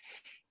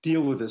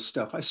deal with this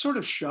stuff, I sort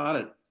of shot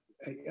it.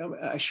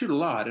 I shoot a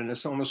lot, and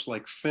it's almost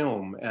like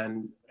film.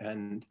 And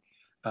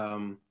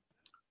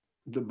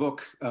the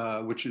book,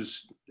 which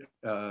is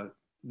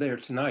there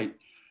tonight,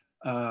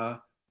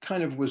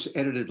 kind of was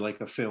edited like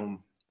a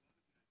film.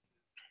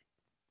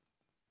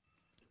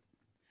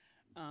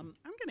 I'm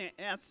going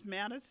to ask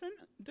Madison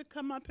to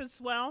come up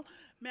as well.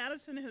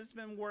 Madison has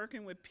been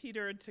working with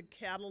Peter to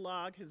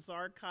catalog his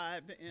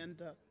archive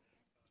and,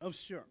 oh,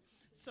 sure.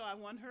 So I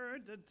want her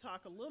to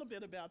talk a little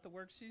bit about the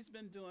work she's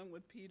been doing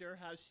with Peter,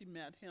 how she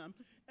met him,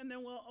 and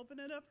then we'll open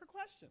it up for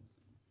questions.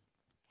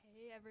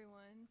 Hey,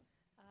 everyone.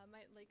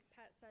 Like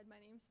Pat said, my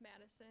name's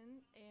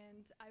Madison,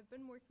 and I've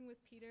been working with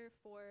Peter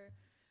for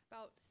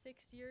about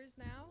 6 years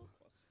now.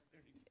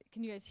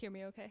 Can you guys hear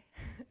me okay?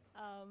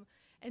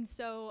 And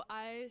so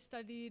I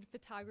studied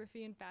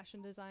photography and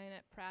fashion design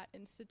at Pratt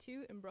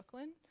Institute in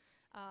Brooklyn.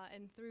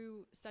 And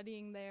through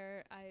studying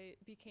there, I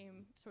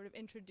became sort of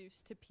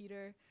introduced to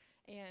Peter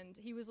and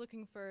he was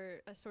looking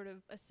for a sort of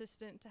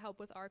assistant to help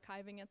with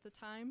archiving at the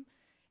time.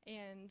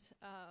 And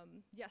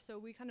yeah, so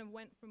we kind of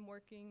went from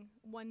working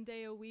 1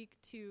 day a week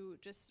to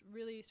just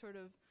really sort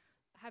of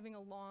having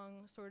a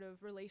long sort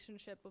of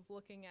relationship of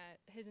looking at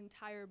his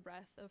entire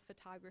breadth of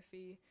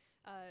photography.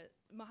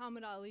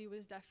 Muhammad Ali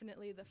was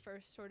definitely the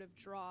first sort of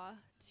draw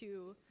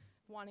to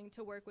wanting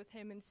to work with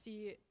him and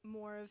see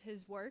more of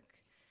his work.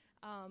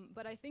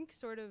 But I think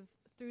sort of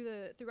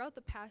throughout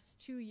the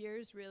past 2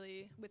 years,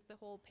 really, with the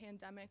whole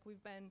pandemic,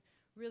 we've been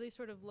really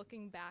sort of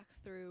looking back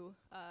through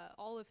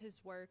all of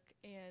his work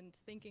and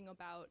thinking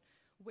about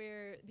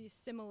where these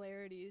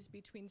similarities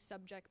between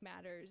subject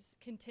matters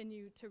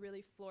continue to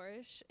really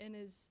flourish in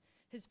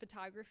his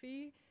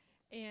photography.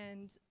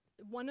 And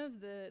one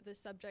of the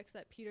subjects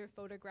that Peter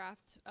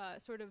photographed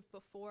sort of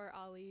before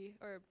Ali,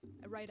 or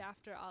right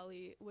after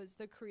Ali, was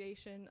the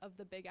creation of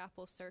the Big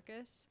Apple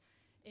Circus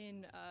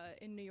in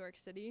New York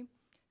City.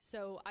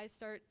 So I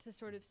start to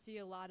sort of see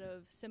a lot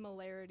of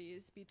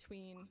similarities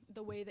between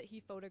the way that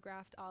he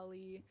photographed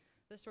Ali,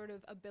 the sort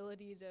of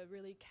ability to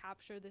really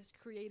capture this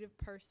creative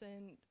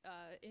person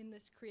in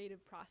this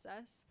creative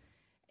process,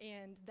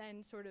 and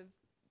then sort of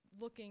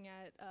looking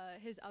at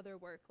his other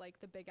work, like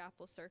the Big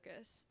Apple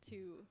Circus,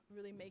 to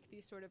really make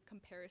these sort of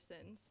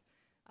comparisons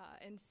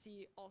and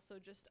see also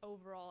just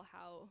overall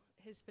how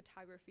his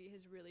photography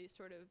has really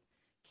sort of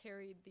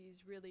carried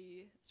these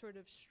really sort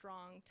of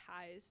strong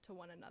ties to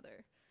one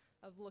another,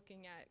 of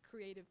looking at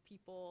creative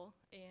people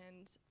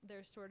and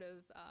their sort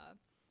of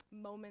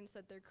moments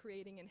that they're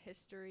creating in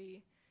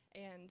history,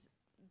 and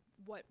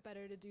what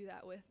better to do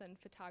that with than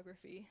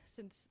photography,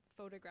 since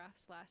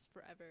photographs last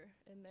forever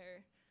and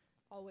they're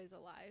always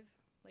alive,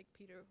 like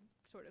Peter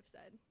sort of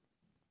said.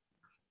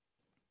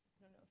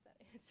 I don't know if that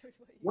answered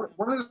what you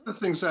One of the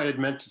things I had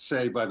meant to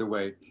say, by the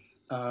way,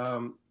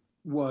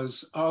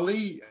 was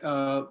Ali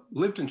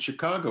lived in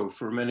Chicago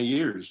for many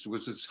years,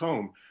 was his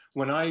home.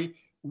 When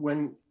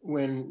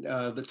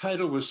the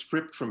title was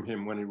stripped from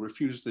him, when he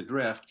refused the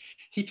draft,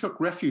 he took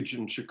refuge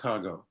in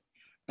Chicago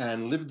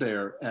and lived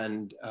there,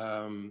 and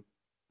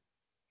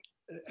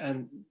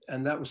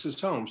that was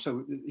his home.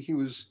 So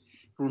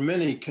there were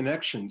many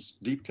connections,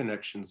 deep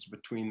connections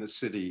between the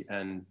city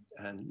and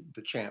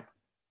the champ.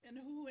 And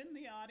who in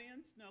the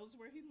audience knows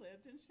where he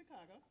lived in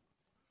Chicago?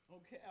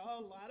 Okay, oh,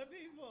 a lot of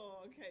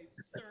people. Okay,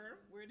 sir,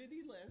 where did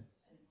he live?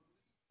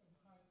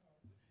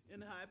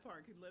 In Hyde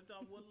Park. He lived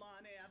on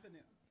Woodlawn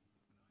Avenue.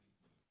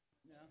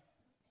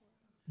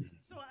 Yes.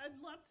 So I'd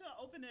love to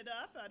open it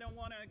up. I don't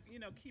want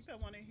to, I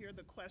want to hear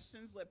the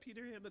questions. Let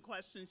Peter hear the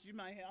questions you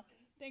might have.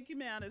 Thank you,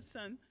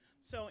 Madison.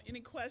 So any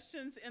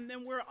questions? And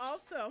then we're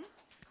also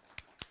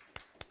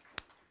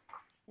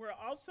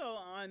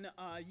on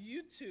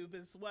YouTube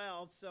as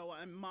well. So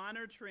I'm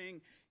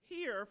monitoring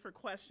here for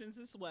questions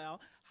as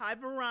well. Hi,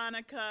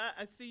 Veronica.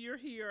 I see you're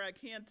here. I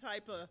can't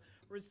type a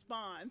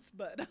response,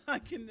 but I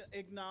can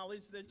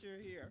acknowledge that you're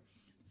here.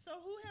 So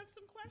who has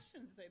some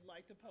questions they'd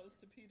like to pose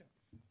to Peter?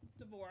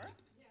 Devorah?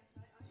 Yes,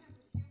 I have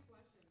a few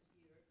questions,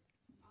 Peter.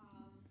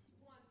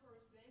 One,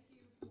 first, thank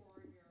you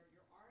for your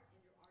art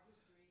and your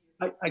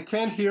artistry. I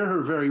can't hear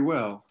her very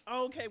well.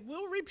 Okay,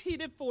 we'll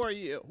repeat it for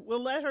you.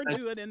 We'll let her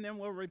do it, and then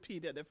we'll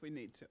repeat it if we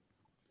need to.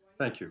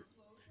 Thank you.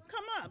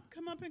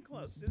 Come up and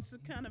close. This is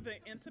kind of an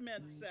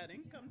intimate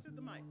setting. Come to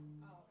the mic.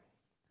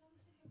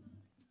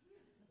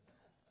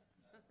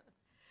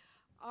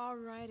 All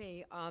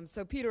righty.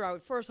 So, Peter, I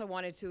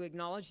wanted to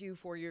acknowledge you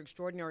for your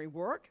extraordinary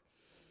work,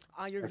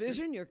 your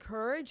vision, your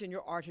courage, and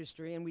your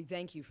artistry, and we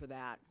thank you for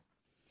that.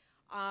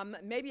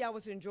 Maybe I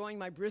was enjoying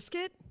my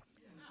brisket,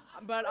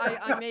 but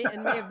I may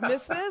have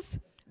missed this.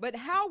 But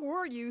how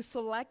were you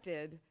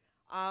selected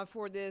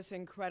for this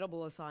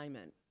incredible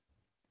assignment?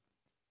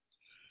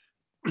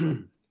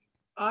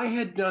 I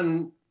had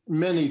done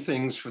many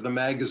things for the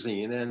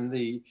magazine, and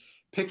the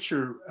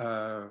picture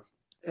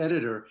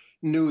editor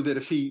knew that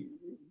if he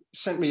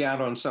sent me out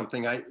on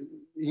something,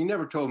 he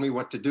never told me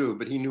what to do,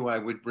 but he knew I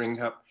would bring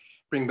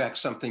back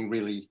something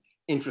really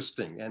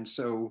interesting. And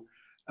so,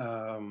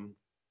 I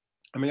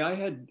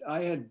had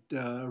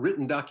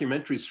written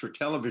documentaries for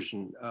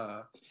television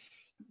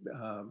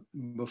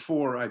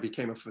before I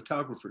became a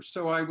photographer.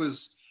 So I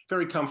was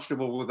very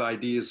comfortable with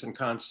ideas and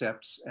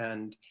concepts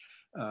and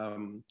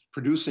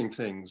producing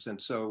things. And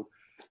so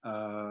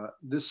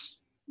this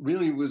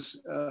really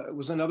was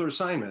another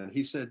assignment.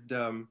 He said,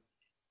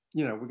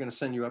 we're going to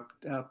send you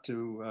out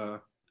to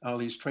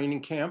Ali's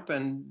training camp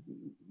and,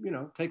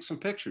 take some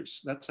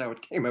pictures. That's how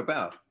it came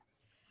about.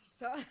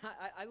 So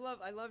I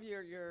love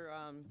your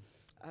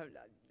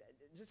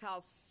just how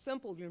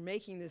simple you're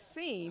making this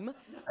seem,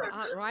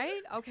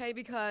 right? Okay,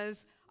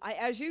 because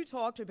as you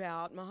talked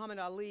about Muhammad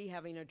Ali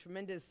having a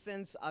tremendous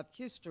sense of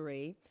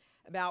history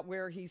about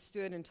where he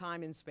stood in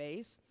time and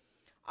space.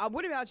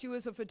 What about you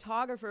as a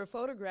photographer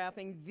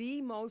photographing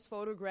the most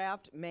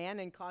photographed man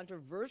and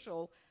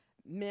controversial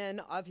men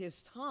of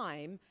his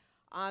time?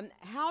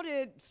 How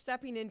did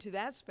stepping into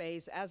that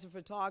space as a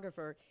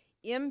photographer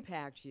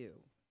impact you?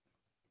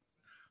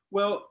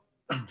 Well,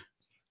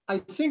 I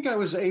think I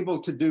was able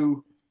to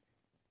do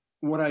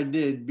what I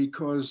did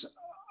because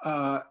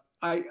I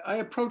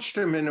approached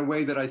him in a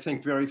way that I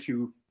think very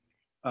few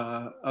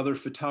other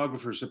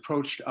photographers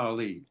approached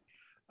Ali.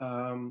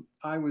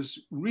 I was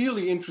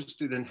really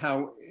interested in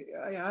how,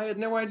 I had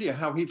no idea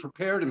how he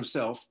prepared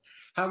himself,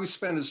 how he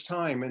spent his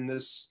time in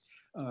this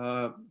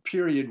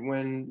period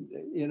when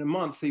in a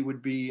month he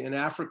would be in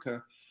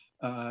Africa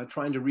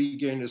trying to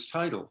regain his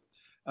title.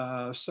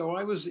 So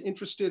I was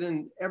interested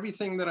in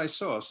everything that I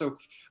saw. So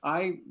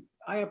I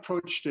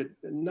approached it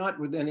not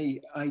with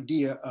any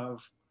idea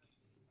of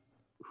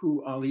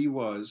who Ali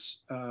was,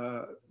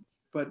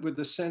 but with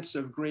a sense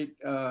of great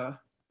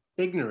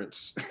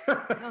ignorance.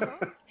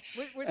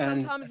 Which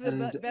and sometimes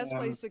is the best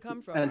place to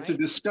come from, and right? to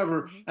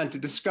discover and to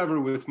discover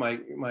with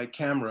my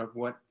camera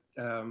what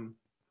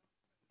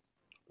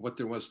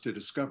there was to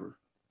discover.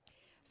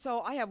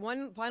 So I have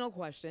one final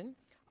question,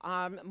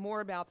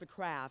 more about the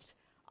craft.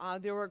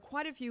 There were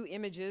quite a few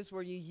images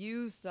where you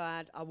used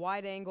a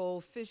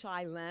wide-angle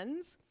fisheye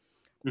lens,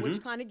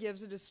 which kind of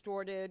gives a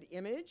distorted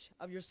image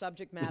of your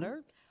subject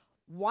matter.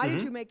 Why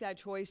did you make that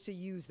choice to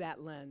use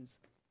that lens?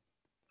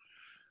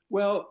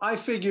 Well, I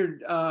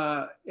figured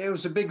it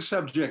was a big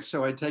subject,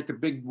 so I'd take a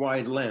big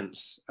wide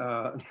lens,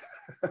 and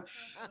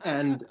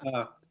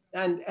I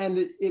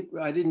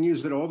didn't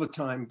use it all the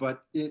time,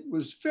 but it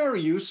was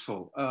very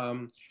useful.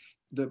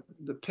 The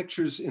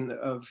pictures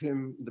of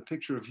him, the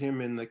picture of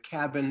him in the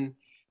cabin,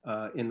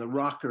 in the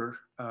rocker,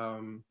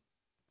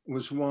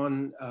 was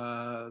one.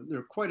 There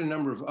are quite a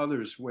number of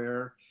others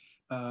where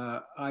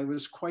I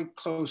was quite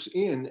close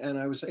in, and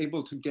I was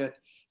able to get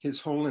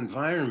his whole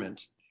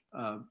environment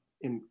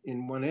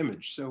in one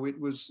image. So it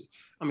was.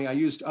 I mean, I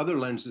used other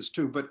lenses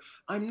too, but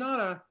I'm not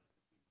a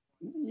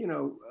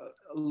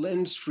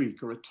lens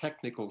freak or a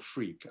technical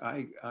freak.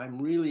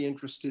 I'm really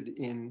interested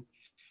in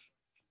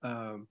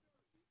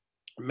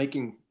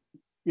making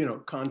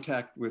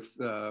contact with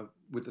the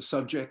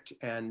subject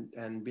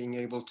and being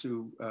able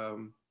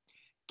to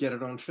get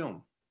it on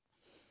film.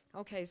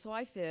 Okay, so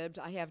I fibbed.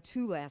 I have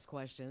two last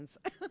questions.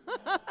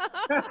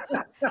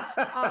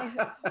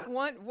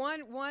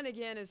 One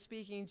again is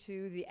speaking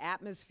to the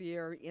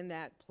atmosphere in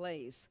that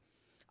place.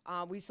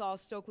 We saw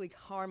Stokely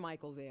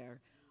Carmichael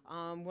there,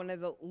 one of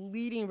the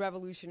leading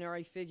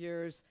revolutionary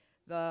figures,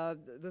 the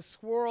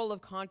swirl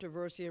of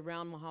controversy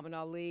around Muhammad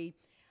Ali.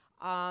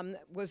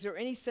 Was there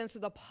any sense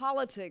of the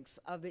politics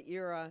of the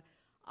era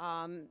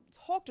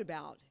talked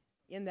about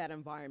in that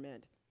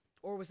environment?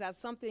 Or was that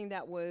something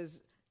that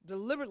was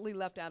deliberately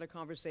left out of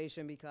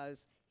conversation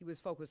because he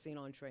was focusing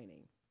on training?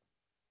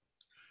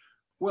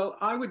 Well,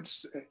 I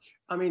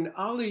mean,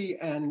 Ali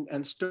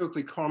and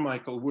Stokely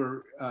Carmichael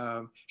were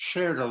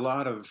shared a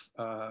lot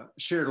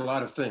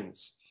of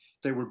things.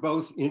 They were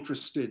both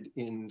interested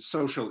in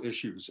social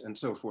issues and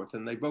so forth,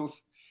 and they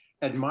both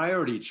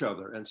admired each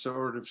other and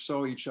sort of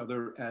saw each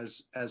other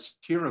as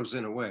heroes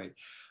in a way.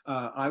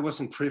 I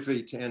wasn't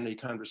privy to any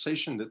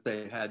conversation that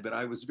they had, but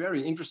I was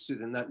very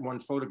interested in that one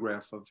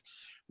photograph of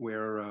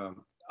where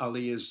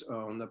Ali is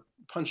on the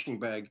punching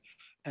bag,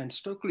 and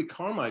Stokely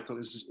Carmichael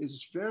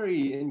is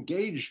very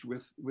engaged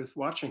with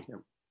watching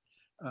him.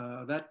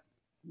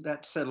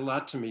 That said a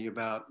lot to me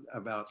about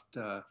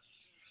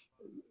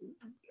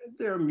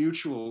their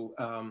mutual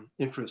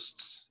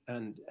interests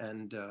and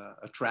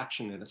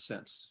attraction in a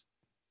sense.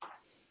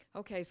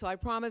 Okay, so I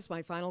promise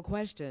my final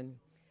question.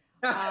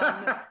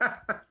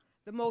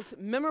 The most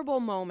memorable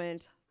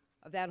moment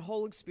of that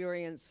whole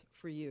experience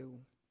for you,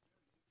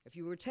 if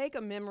you were to take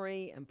a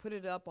memory and put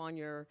it up on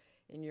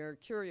in your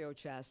curio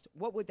chest,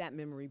 what would that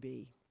memory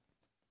be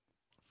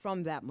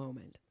from that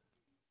moment?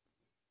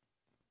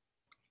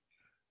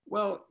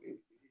 Well,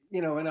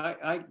 and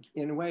I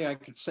in a way I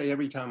could say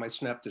every time I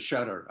snapped the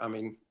shutter. I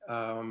mean,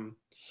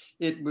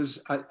 it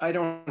was, I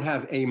don't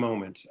have a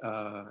moment.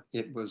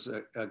 It was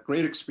a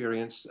great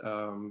experience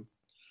that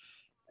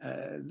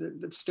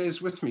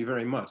stays with me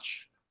very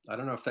much. I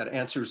don't know if that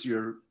answers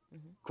your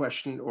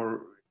question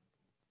or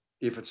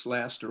if it's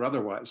last or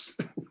otherwise.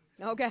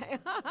 Okay.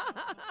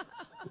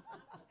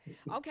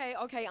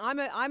 Okay.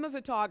 I'm a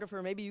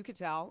photographer. Maybe you could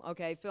tell.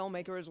 Okay,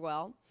 filmmaker as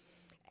well.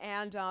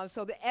 And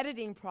so the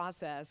editing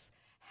process,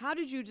 how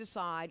did you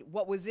decide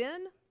what was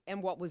in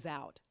and what was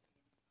out?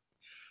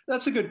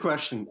 That's a good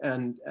question,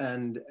 and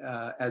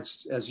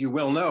as you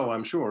well know,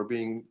 I'm sure,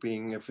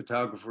 being a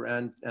photographer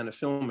and a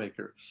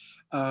filmmaker,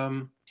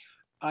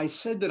 I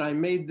said that I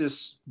made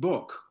this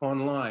book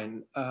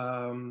online,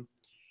 and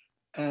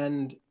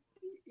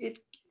it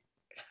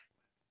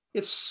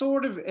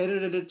sort of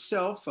edited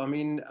itself. I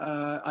mean,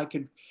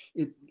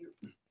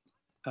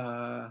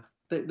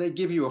 they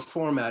give you a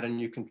format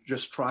and you can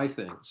just try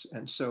things,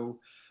 and so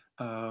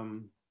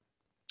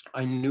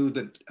I knew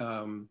that.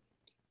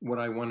 What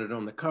I wanted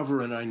on the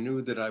cover, and I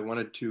knew that I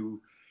wanted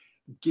to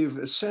give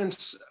a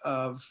sense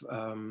of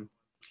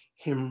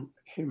him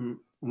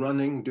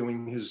running,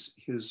 doing his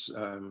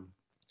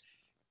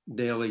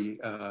daily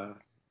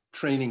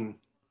training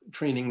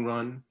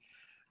run,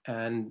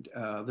 and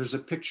there's a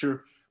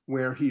picture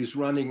where he's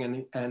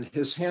running and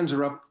his hands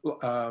are up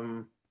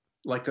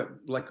like a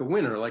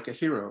winner, like a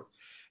hero,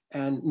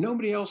 and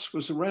nobody else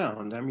was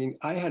around. I mean,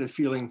 I had a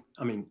feeling,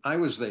 I mean, I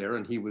was there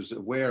and he was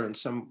aware in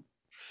some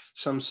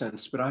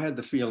sense, but I had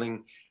the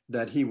feeling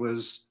that he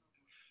was,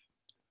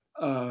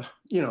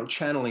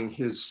 channeling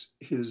his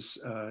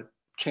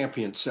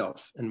champion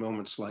self in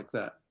moments like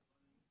that.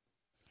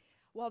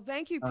 Well,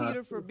 thank you, Uh,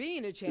 Peter, for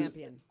being a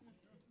champion.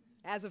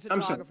 As a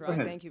I'm sorry, photographer, go I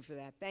ahead. thank you for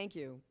that. Thank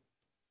you.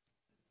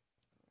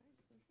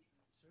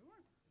 Sure.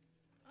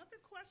 Other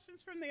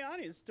questions from the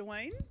audience?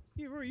 Dwayne,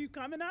 were you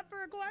coming up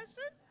for a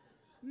question?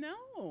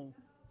 No.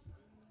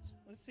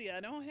 Let's see, I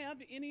don't have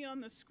any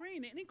on the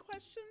screen. Any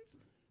questions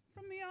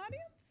from the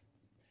audience?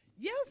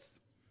 Yes.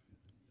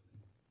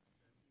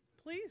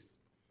 Please.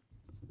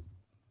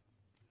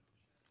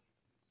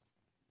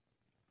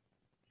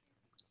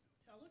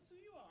 Tell us who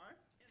you are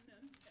and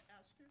then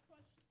ask your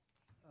question.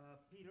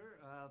 Peter,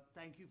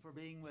 thank you for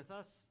being with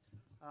us.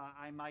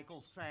 I'm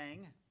Michael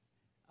Sang.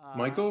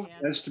 Michael,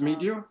 nice to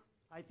meet you.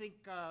 I think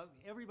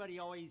everybody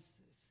always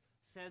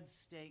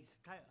sensed a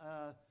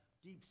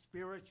deep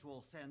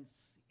spiritual sense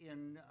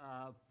in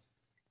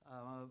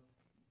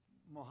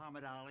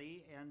Muhammad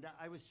Ali, and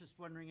I was just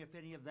wondering if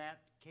any of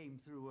that came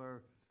through,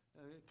 or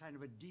kind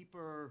of a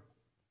deeper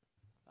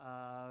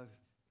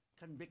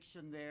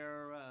conviction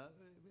there, a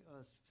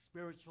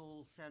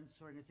spiritual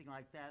sense or anything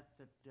like that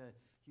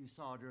you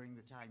saw during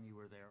the time you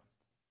were there.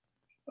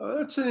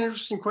 That's an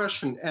interesting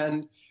question,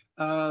 and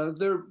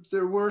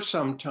there were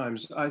some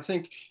times. I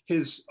think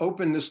his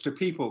openness to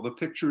people, the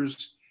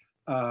pictures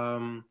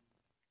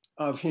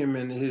of him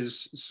in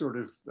his sort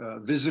of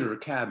visitor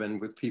cabin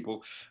with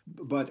people,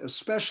 but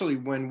especially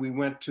when we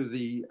went to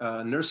the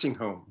nursing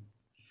home,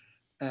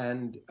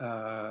 and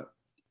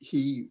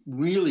he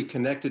really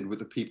connected with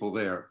the people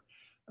there.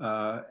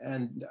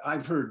 And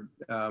I've heard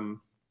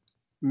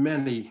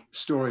many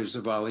stories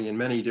of Ali in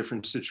many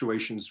different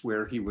situations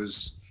where he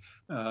was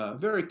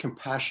very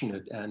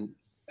compassionate and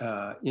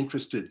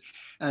interested,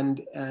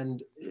 and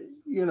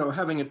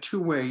having a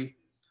two-way.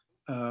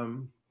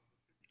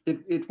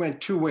 It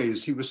went two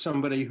ways. He was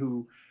somebody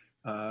who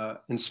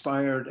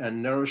inspired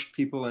and nourished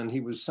people, and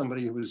he was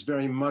somebody who was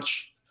very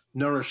much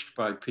nourished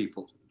by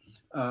people.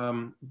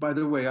 By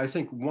the way, I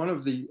think one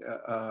of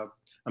a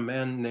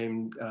man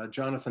named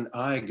Jonathan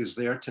Eig is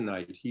there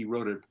tonight. He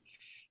wrote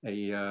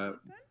a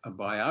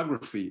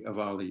biography of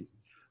Ali,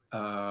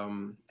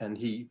 and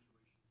he,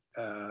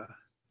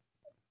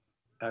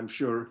 I'm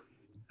sure,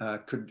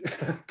 could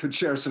could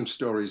share some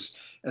stories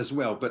as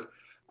well. But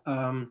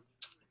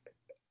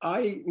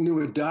I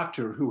knew a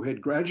doctor who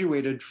had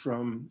graduated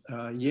from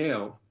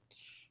Yale,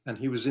 and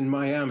he was in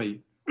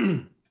Miami,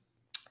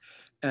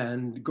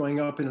 and going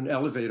up in an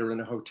elevator in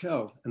a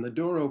hotel, and the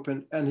door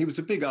opened, and he was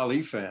a big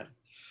Ali fan,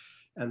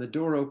 and the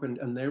door opened,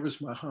 and there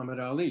was Muhammad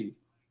Ali,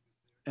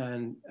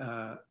 and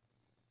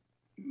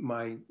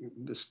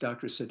this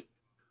doctor said,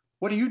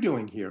 "What are you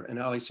doing here?" And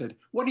Ali said,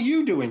 "What are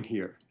you doing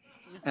here?"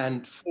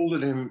 And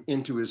folded him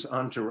into his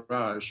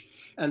entourage.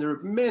 And there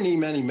are many,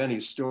 many, many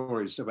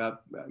stories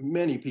about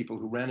many people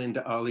who ran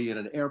into Ali in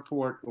an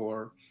airport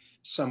or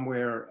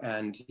somewhere,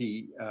 and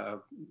he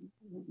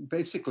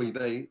basically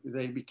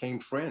they became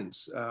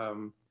friends.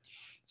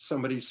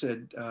 Somebody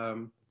said,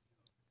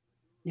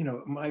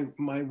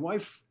 my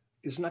wife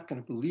is not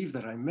going to believe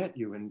that I met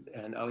you,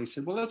 and Ali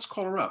said, "Well, let's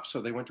call her up."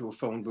 So they went to a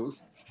phone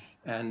booth,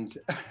 and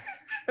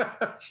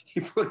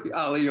he put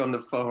Ali on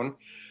the phone.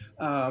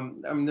 I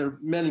mean, there are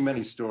many,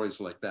 many stories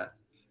like that.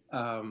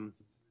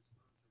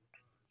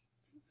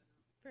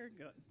 Very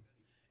good.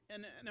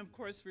 And of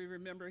course, we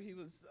remember he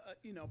was,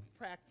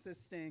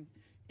 practicing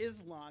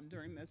Islam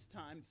during this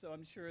time. So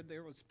I'm sure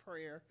there was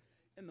prayer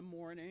in the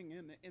morning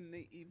and in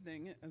the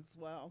evening as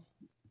well.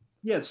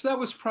 Yes, that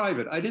was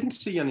private. I didn't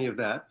see any of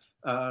that.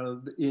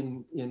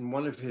 In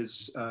one of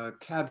his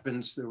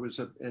cabins, there was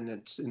and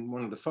it's in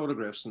one of the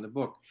photographs in the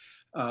book,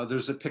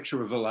 there's a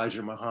picture of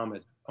Elijah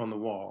Muhammad on the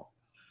wall.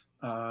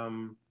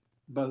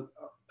 But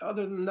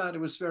other than that, it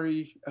was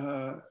very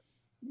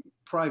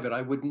private.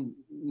 I wouldn't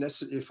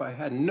if I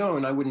hadn't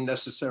known, I wouldn't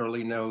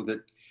necessarily know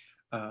that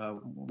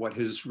what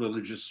his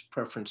religious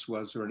preference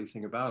was or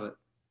anything about it.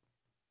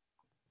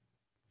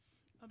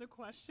 Other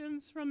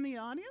questions from the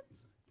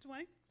audience?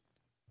 Dwayne?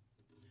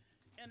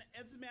 And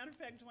as a matter of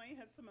fact, Dwayne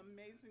has some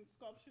amazing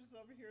sculptures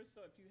over here.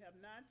 So if you have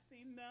not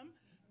seen them,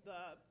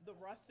 the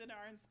rusted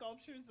iron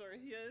sculptures are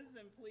his,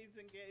 and please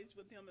engage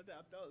with him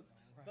about those.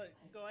 Right.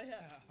 But go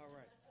ahead. All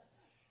right.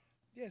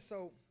 Yeah,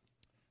 so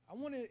I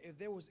wonder if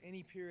there was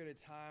any period of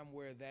time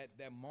where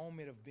that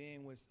moment of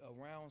being was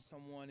around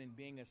someone and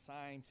being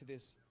assigned to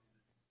this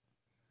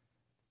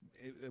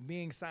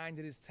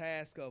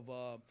task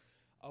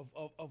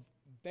of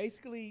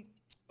basically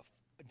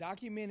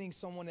documenting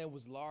someone that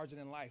was larger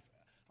than life.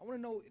 I want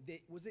to know,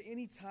 was there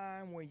any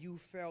time where you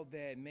felt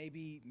that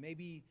maybe,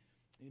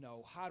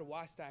 how do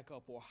I stack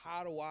up, or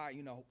how do I,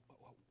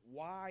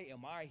 why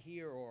am I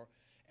here, or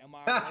am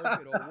I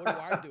worth it, or what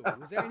do I do?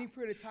 Was there any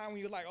period of time when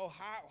you're like, oh,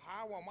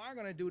 how am I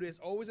going to do this?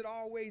 Or was it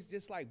always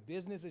just like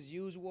business as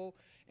usual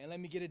and let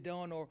me get it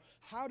done? Or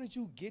how did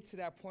you get to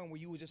that point where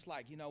you were just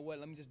like, you know what,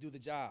 let me just do the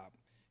job,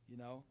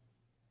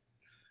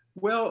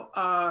 Well,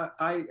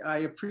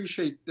 I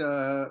appreciate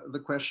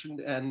the question,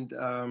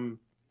 and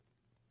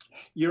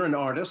you're an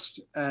artist,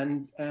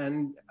 and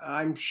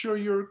I'm sure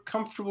you're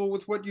comfortable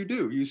with what you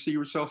do. You see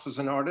yourself as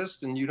an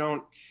artist, and you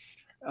don't,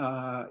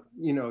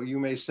 you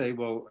may say,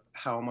 well,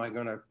 how am I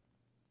going to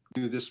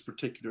do this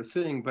particular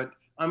thing? But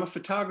I'm a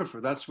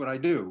photographer. That's what I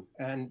do,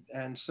 and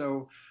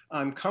so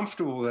I'm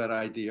comfortable with that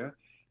idea,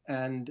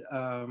 and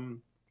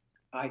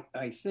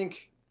I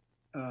think.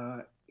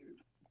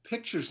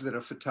 Pictures that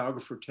a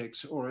photographer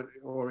takes,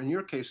 or in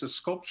your case, a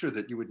sculpture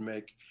that you would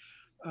make,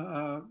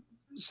 uh,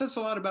 says a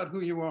lot about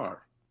who you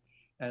are.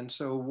 And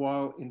so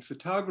while in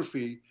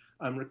photography,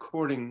 I'm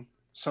recording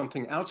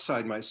something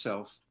outside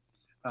myself,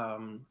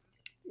 um,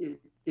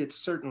 it's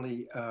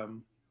certainly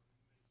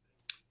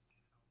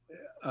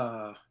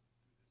uh,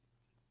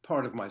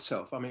 part of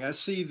myself. I mean, I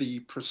see the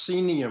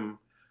proscenium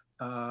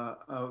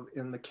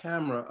in the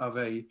camera of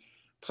a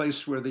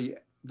place where the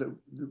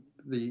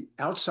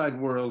outside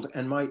world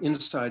and my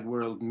inside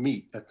world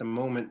meet at the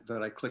moment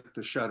that I click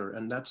the shutter,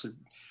 and that's a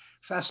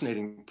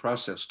fascinating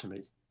process to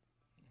me.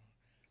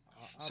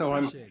 I So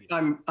I'm appreciate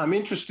it. I'm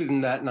interested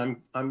in that,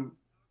 and I'm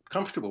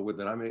comfortable with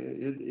it. I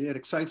mean, it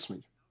excites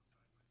me.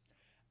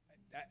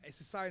 It's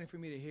exciting for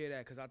me to hear that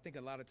because I think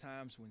a lot of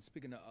times when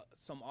speaking to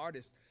some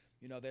artists,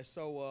 they're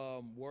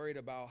so worried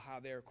about how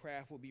their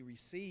craft will be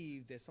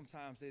received that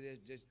sometimes they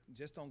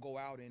just don't go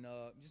out and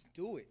just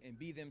do it and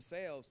be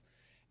themselves,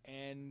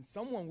 and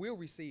someone will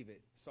receive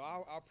it. So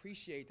I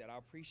appreciate that. I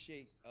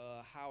appreciate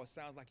how it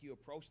sounds like you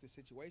approach the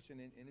situation,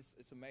 and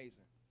it's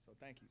amazing. So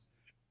thank you.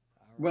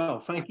 All right. Well,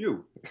 thank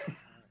you. Thank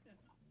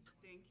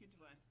you,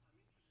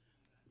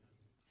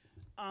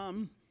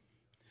 Dwayne.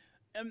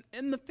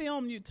 In the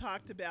film, you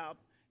talked about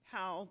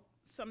how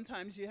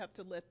sometimes you have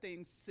to let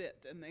things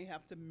sit and they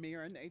have to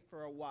marinate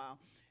for a while.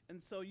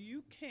 And so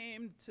you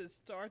came to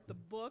start the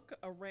book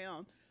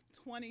around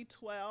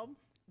 2012.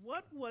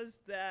 What was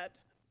that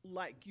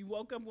like? You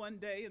woke up one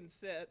day and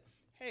said,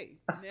 hey,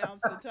 now's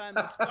the time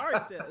to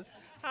start this.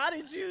 How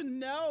did you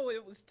know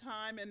it was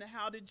time, and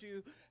how did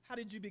you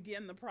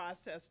begin the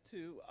process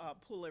to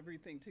pull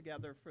everything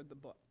together for the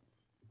book?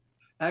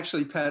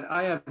 Actually, Pat,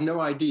 I have no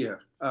idea.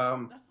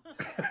 uh,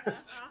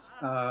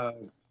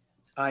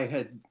 I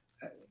had.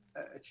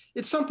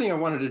 It's something I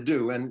wanted to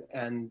do, and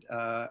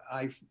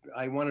I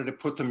wanted to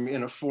put them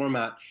in a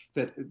format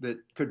that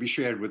could be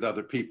shared with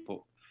other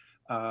people,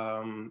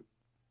 um,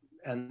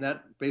 and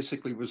that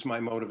basically was my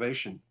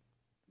motivation.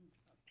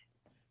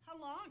 How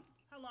long?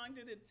 How long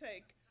did it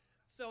take?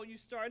 So you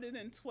started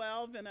in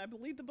 12, and I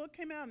believe the book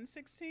came out in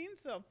 16,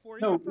 so 4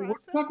 year No, we're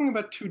process? talking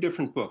about two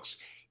different books.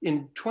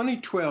 In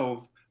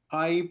 2012,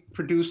 I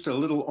produced a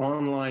little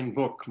online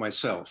book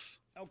myself.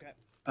 Okay.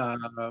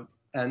 Uh,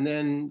 and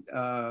then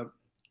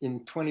in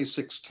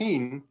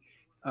 2016,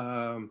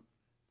 um,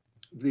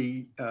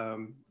 the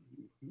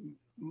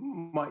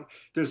my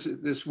there's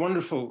this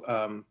wonderful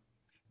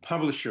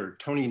publisher,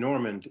 Tony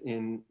Normand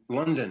in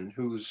London,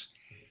 who's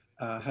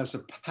has a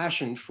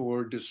passion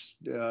for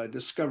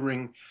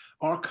discovering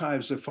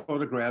archives of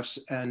photographs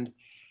and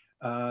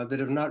that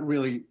have not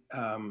really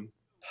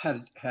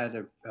had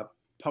a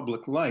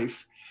public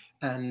life,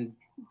 and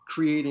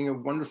creating a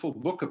wonderful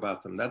book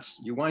about them. That's,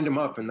 you wind them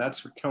up, and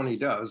that's what Tony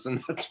does, and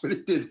that's what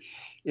it did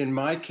in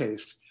my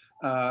case.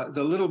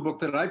 The little book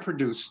that I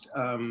produced,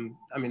 I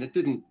mean, it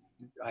didn't.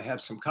 I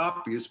have some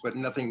copies, but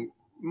nothing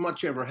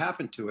much ever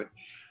happened to it.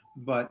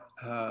 But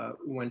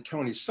when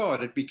Tony saw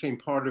it, it became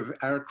part of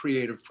our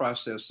creative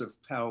process of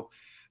how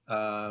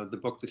the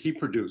book that he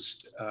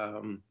produced,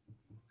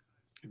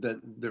 that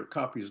there are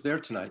copies there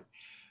tonight,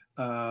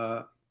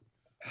 uh,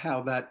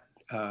 how that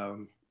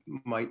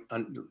might,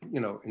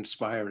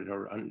 inspire it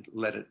or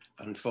let it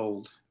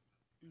unfold.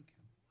 Okay.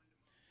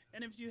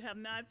 And if you have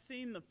not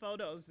seen the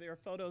photos, there are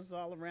photos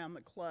all around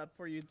the club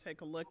for you to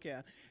take a look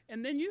at.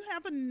 And then you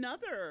have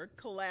another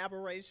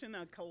collaboration,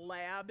 a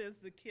collab as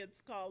the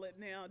kids call it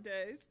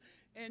nowadays.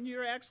 And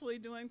you're actually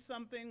doing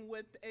something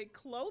with a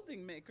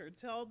clothing maker.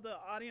 Tell the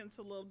audience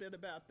a little bit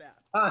about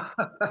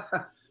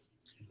that.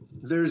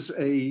 There's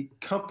a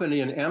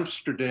company in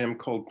Amsterdam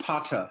called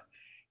Pata,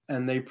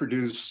 and they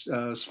produce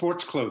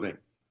sports clothing.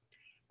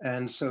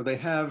 And so they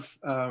have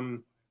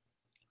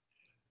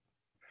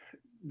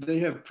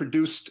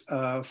produced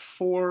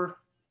four,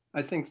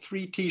 I think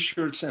three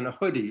T-shirts and a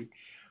hoodie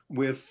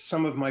with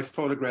some of my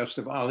photographs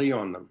of Ali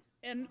on them.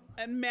 And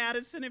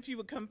Madison, if you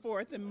would come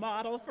forth and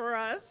model for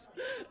us.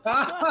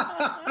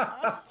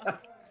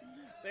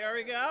 There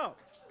we go.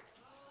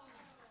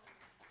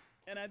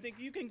 And I think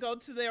you can go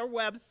to their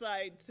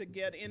website to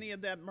get any of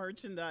that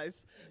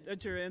merchandise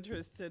that you're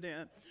interested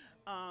in.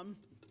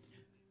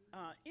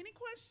 Any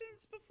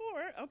questions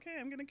before? Okay,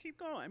 I'm going to keep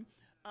going.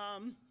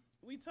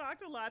 we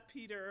talked a lot,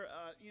 Peter.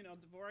 You know,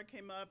 Devorah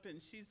came up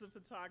and she's a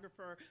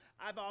photographer.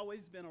 I've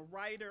always been a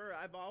writer.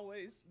 I've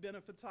always been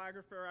a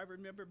photographer. I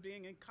remember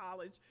being in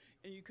college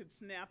and you could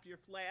snap your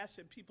flash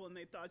at people and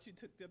they thought you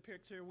took the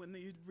picture when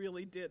you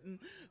really didn't.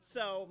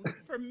 So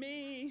for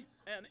me,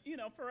 and you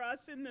know, for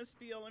us in this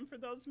field and for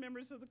those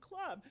members of the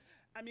club,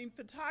 I mean,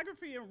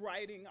 photography and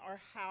writing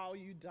are how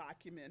you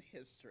document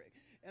history.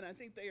 And I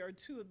think they are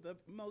two of the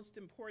most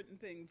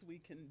important things we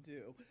can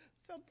do.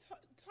 So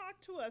talk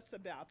to us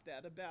about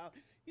that, about,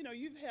 you know,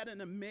 you've had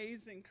an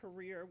amazing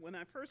career. When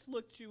I first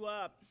looked you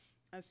up,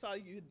 I saw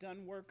you had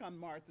done work on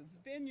Martha's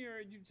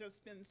Vineyard. You've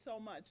just been so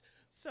much.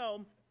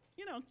 So,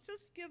 you know,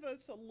 just give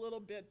us a little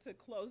bit to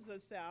close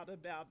us out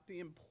about the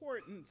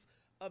importance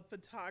of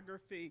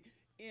photography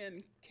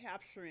in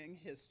capturing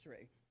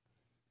history.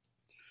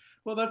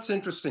 Well, that's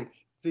interesting.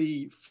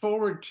 The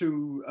foreword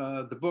to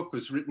the book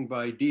was written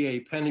by D.A.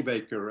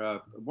 Pennebaker,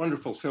 a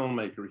wonderful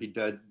filmmaker. He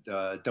did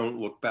Don't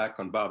Look Back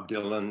on Bob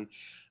Dylan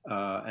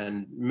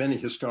and many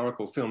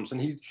historical films.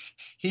 And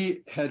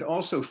he had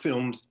also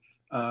filmed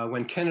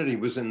when Kennedy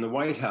was in the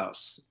White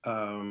House.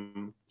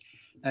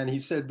 And he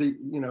said that,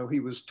 you know,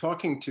 he was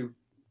talking to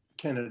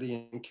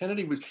Kennedy, and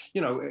Kennedy was, you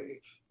know,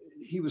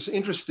 he was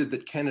interested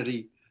that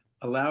Kennedy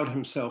allowed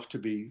himself to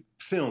be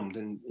filmed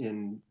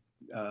in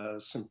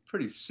some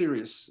pretty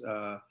serious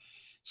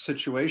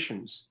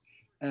situations.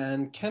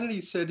 And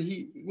Kennedy said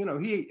he,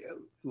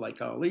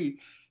 like Ali,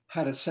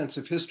 had a sense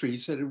of history. He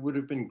said it would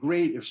have been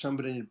great if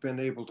somebody had been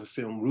able to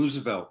film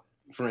Roosevelt,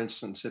 for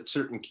instance, at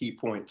certain key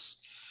points.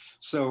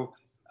 So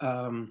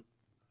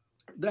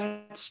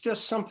that's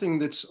just something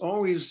that's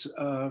always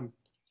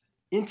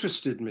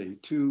interested me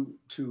to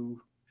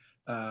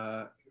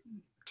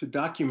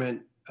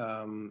document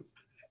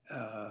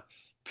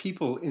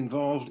people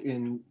involved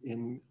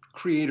in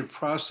creative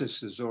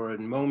processes or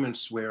in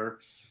moments where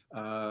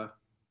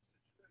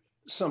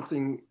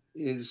something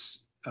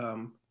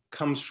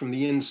comes from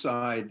the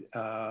inside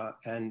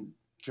and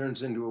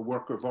turns into a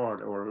work of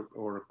art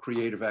or a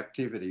creative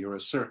activity or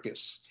a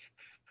circus.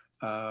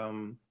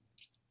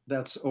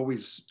 That's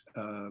always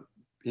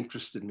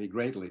interested me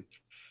greatly.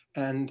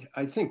 And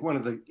I think one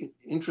of the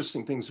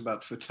interesting things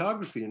about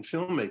photography and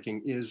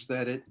filmmaking is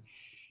that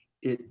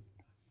it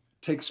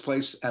takes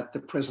place at the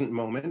present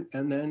moment.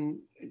 And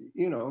then,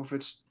 you know, if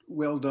it's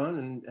well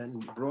done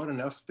and broad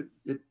enough,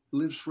 it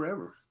lives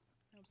forever.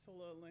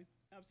 Absolutely.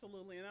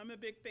 Absolutely. And I'm a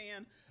big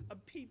fan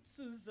of Pete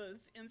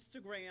Souza's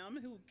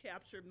Instagram, who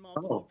captured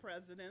multiple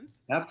presidents.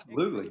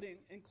 Absolutely.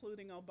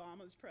 Including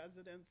Obama's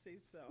presidency.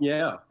 So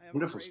yeah, I have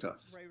wonderful stuff.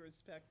 Great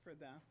respect for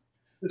that.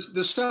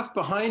 The stuff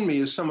behind me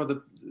is some of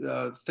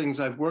the things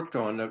I've worked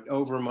on.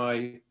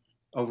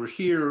 Over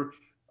here,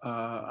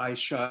 I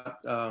shot,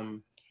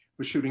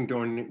 was shooting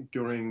during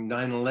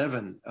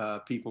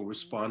 9/11, people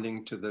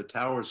responding to the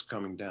towers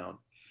coming down.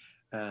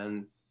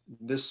 And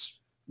this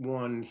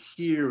one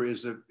here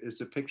is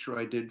a picture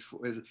I did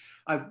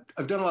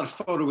I've done a lot of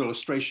photo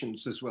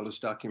illustrations as well as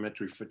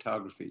documentary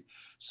photography.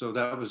 So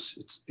that was,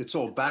 it's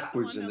all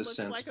backwards in this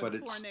sense, like but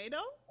it's tornado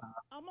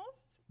almost?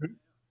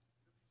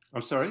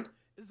 I'm sorry?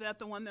 Is that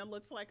the one that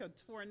looks like a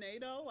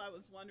tornado? I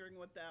was wondering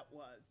what that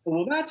was.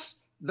 Well,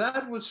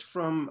 that was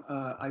from,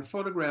 I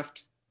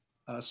photographed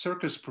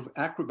circus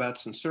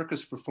acrobats and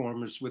circus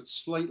performers with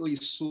slightly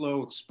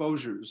slow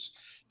exposures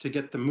to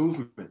get the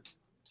movement.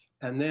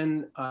 And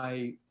then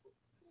I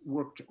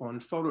worked on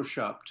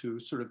Photoshop to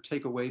sort of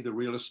take away the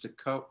realistic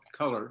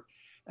color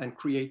and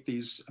create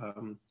these,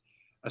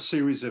 a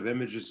series of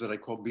images that I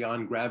call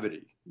Beyond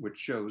Gravity, which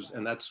shows,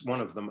 and that's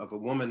one of them, of a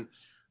woman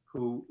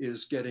who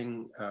is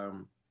getting,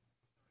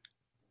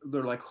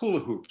 they're like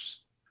hula hoops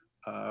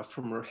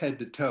from her head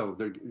to toe.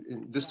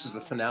 This is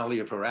the finale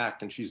of her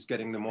act, and she's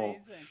getting them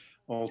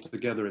all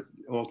together,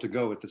 all to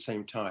go at the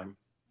same time.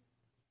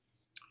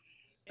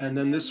 And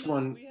then this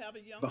one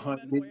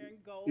behind me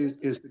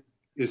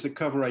is a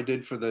cover I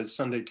did for the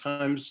Sunday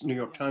Times, New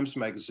York Times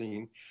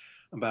Magazine,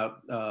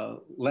 about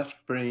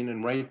left brain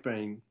and right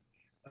brain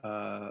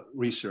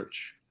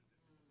research.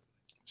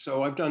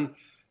 So I've done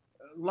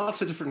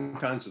lots of different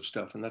kinds of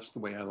stuff, and that's the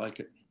way I like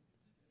it.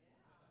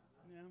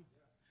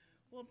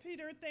 Well,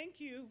 Peter, thank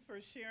you for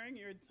sharing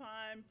your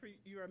time, for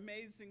your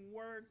amazing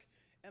work,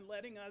 and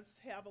letting us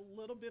have a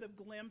little bit of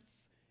glimpse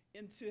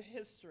into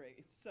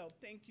history. So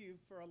thank you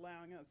for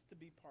allowing us to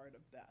be part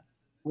of that.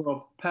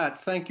 Well,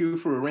 Pat, thank you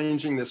for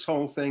arranging this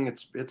whole thing.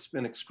 It's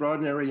been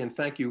extraordinary, and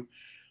thank you,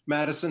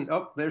 Madison.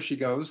 Oh, there she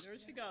goes. There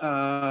she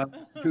goes.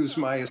 Who's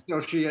my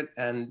associate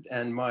and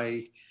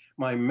my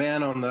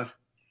man on the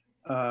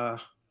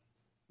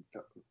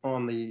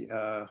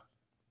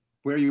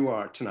where you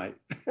are tonight.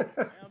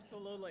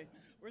 Absolutely.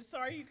 We're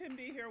sorry you couldn't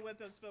be here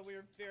with us, but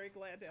we're very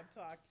glad to have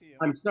talked to you.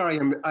 I'm sorry.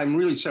 I'm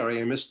really sorry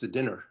I missed the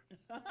dinner.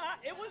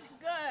 It was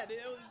good.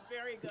 It was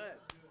very good.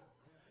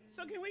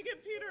 So can we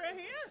give Peter a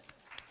hand?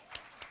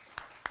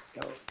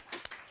 No.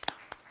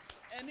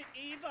 And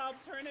Eve, I'll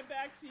turn it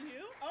back to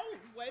you. Oh,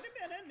 wait a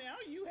minute. Now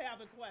you have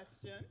a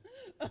question.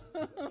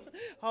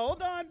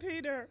 Hold on,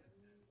 Peter.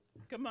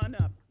 Come on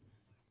up.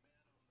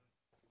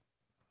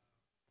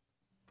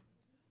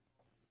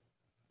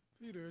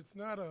 Peter, it's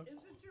not a. Is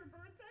it your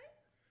birthday?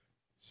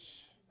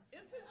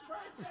 It's his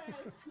birthday.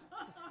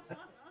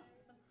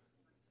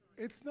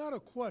 It's not a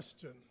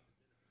question,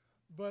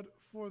 but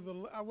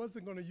I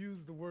wasn't going to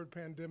use the word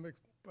pandemic,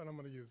 but I'm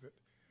going to use it.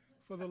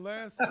 For the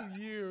last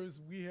 2 years,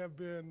 we have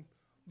been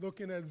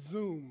looking at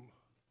Zoom.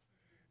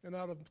 And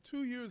out of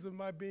 2 years of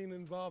my being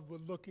involved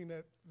with looking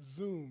at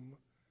Zoom,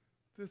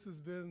 this has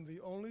been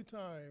the only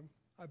time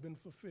I've been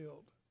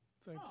fulfilled.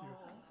 Thank you.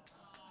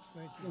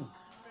 Thank you.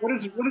 What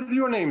is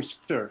your name,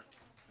 sir?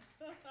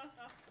 Thank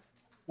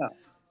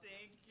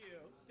you.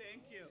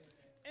 Thank you.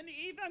 And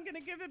Eve, I'm going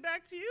to give it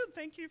back to you.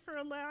 Thank you for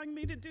allowing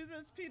me to do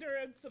this, Peter.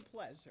 It's a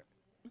pleasure.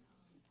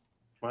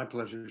 My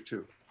pleasure,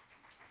 too.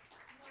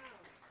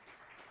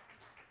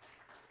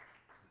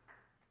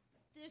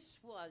 This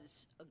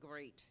was a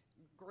great,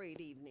 great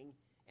evening.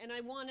 And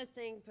I want to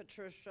thank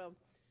Patricia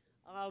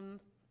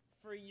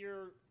for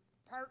your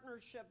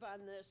partnership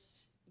on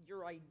this,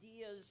 your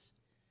ideas,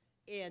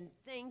 and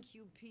thank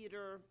you,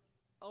 Peter.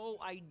 Oh,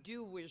 I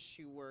do wish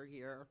you were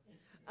here.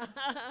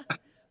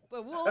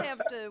 But we'll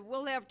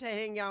have to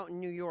hang out in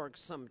New York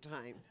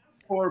sometime.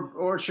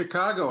 Or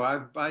Chicago.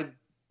 I'd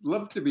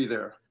love to be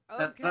there.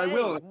 Okay. And I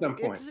will at some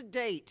point. It's a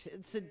date.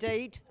 It's a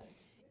date.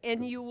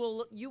 And you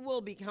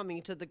will be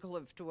coming to the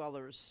Cliff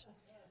Dwellers.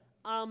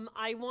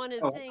 I want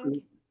to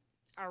thank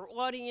our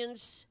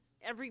audience.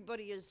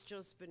 Everybody has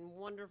just been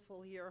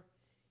wonderful here.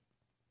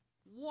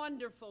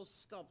 Wonderful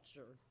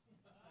sculpture.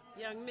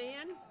 Young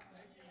man,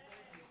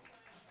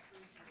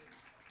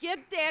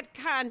 get that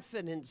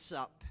confidence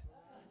up.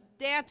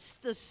 That's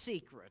the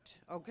secret,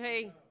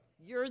 okay?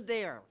 You're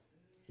there.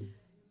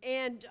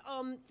 And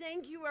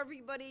thank you,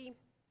 everybody.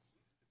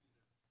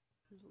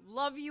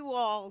 Love you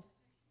all.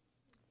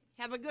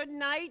 Have a good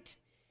night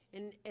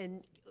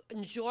and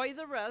enjoy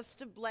the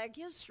rest of Black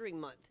History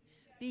Month,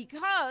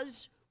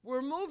 because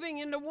we're moving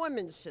into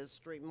Women's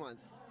History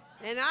Month,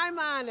 and I'm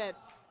on it.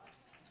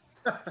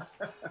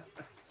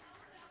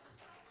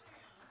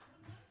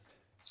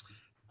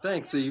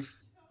 Thanks, Eve.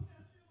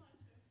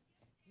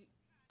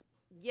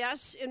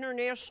 Yes,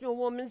 International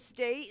Women's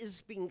Day is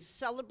being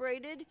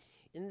celebrated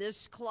in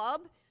this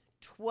club,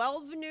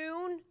 12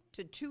 noon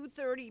to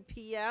 2:30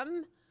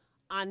 p.m.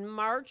 on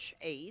March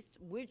 8th,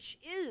 which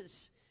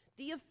is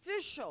the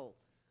official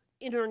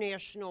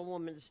International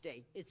Women's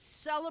Day. It's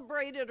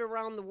celebrated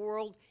around the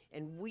world,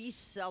 and we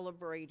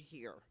celebrate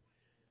here.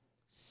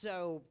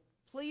 So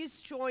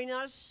please join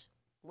us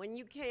when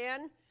you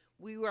can.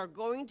 We are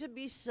going to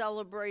be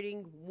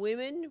celebrating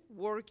women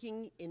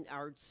working in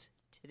arts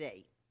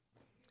today.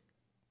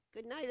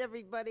 Good night,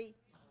 everybody.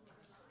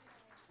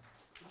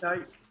 Good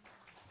night.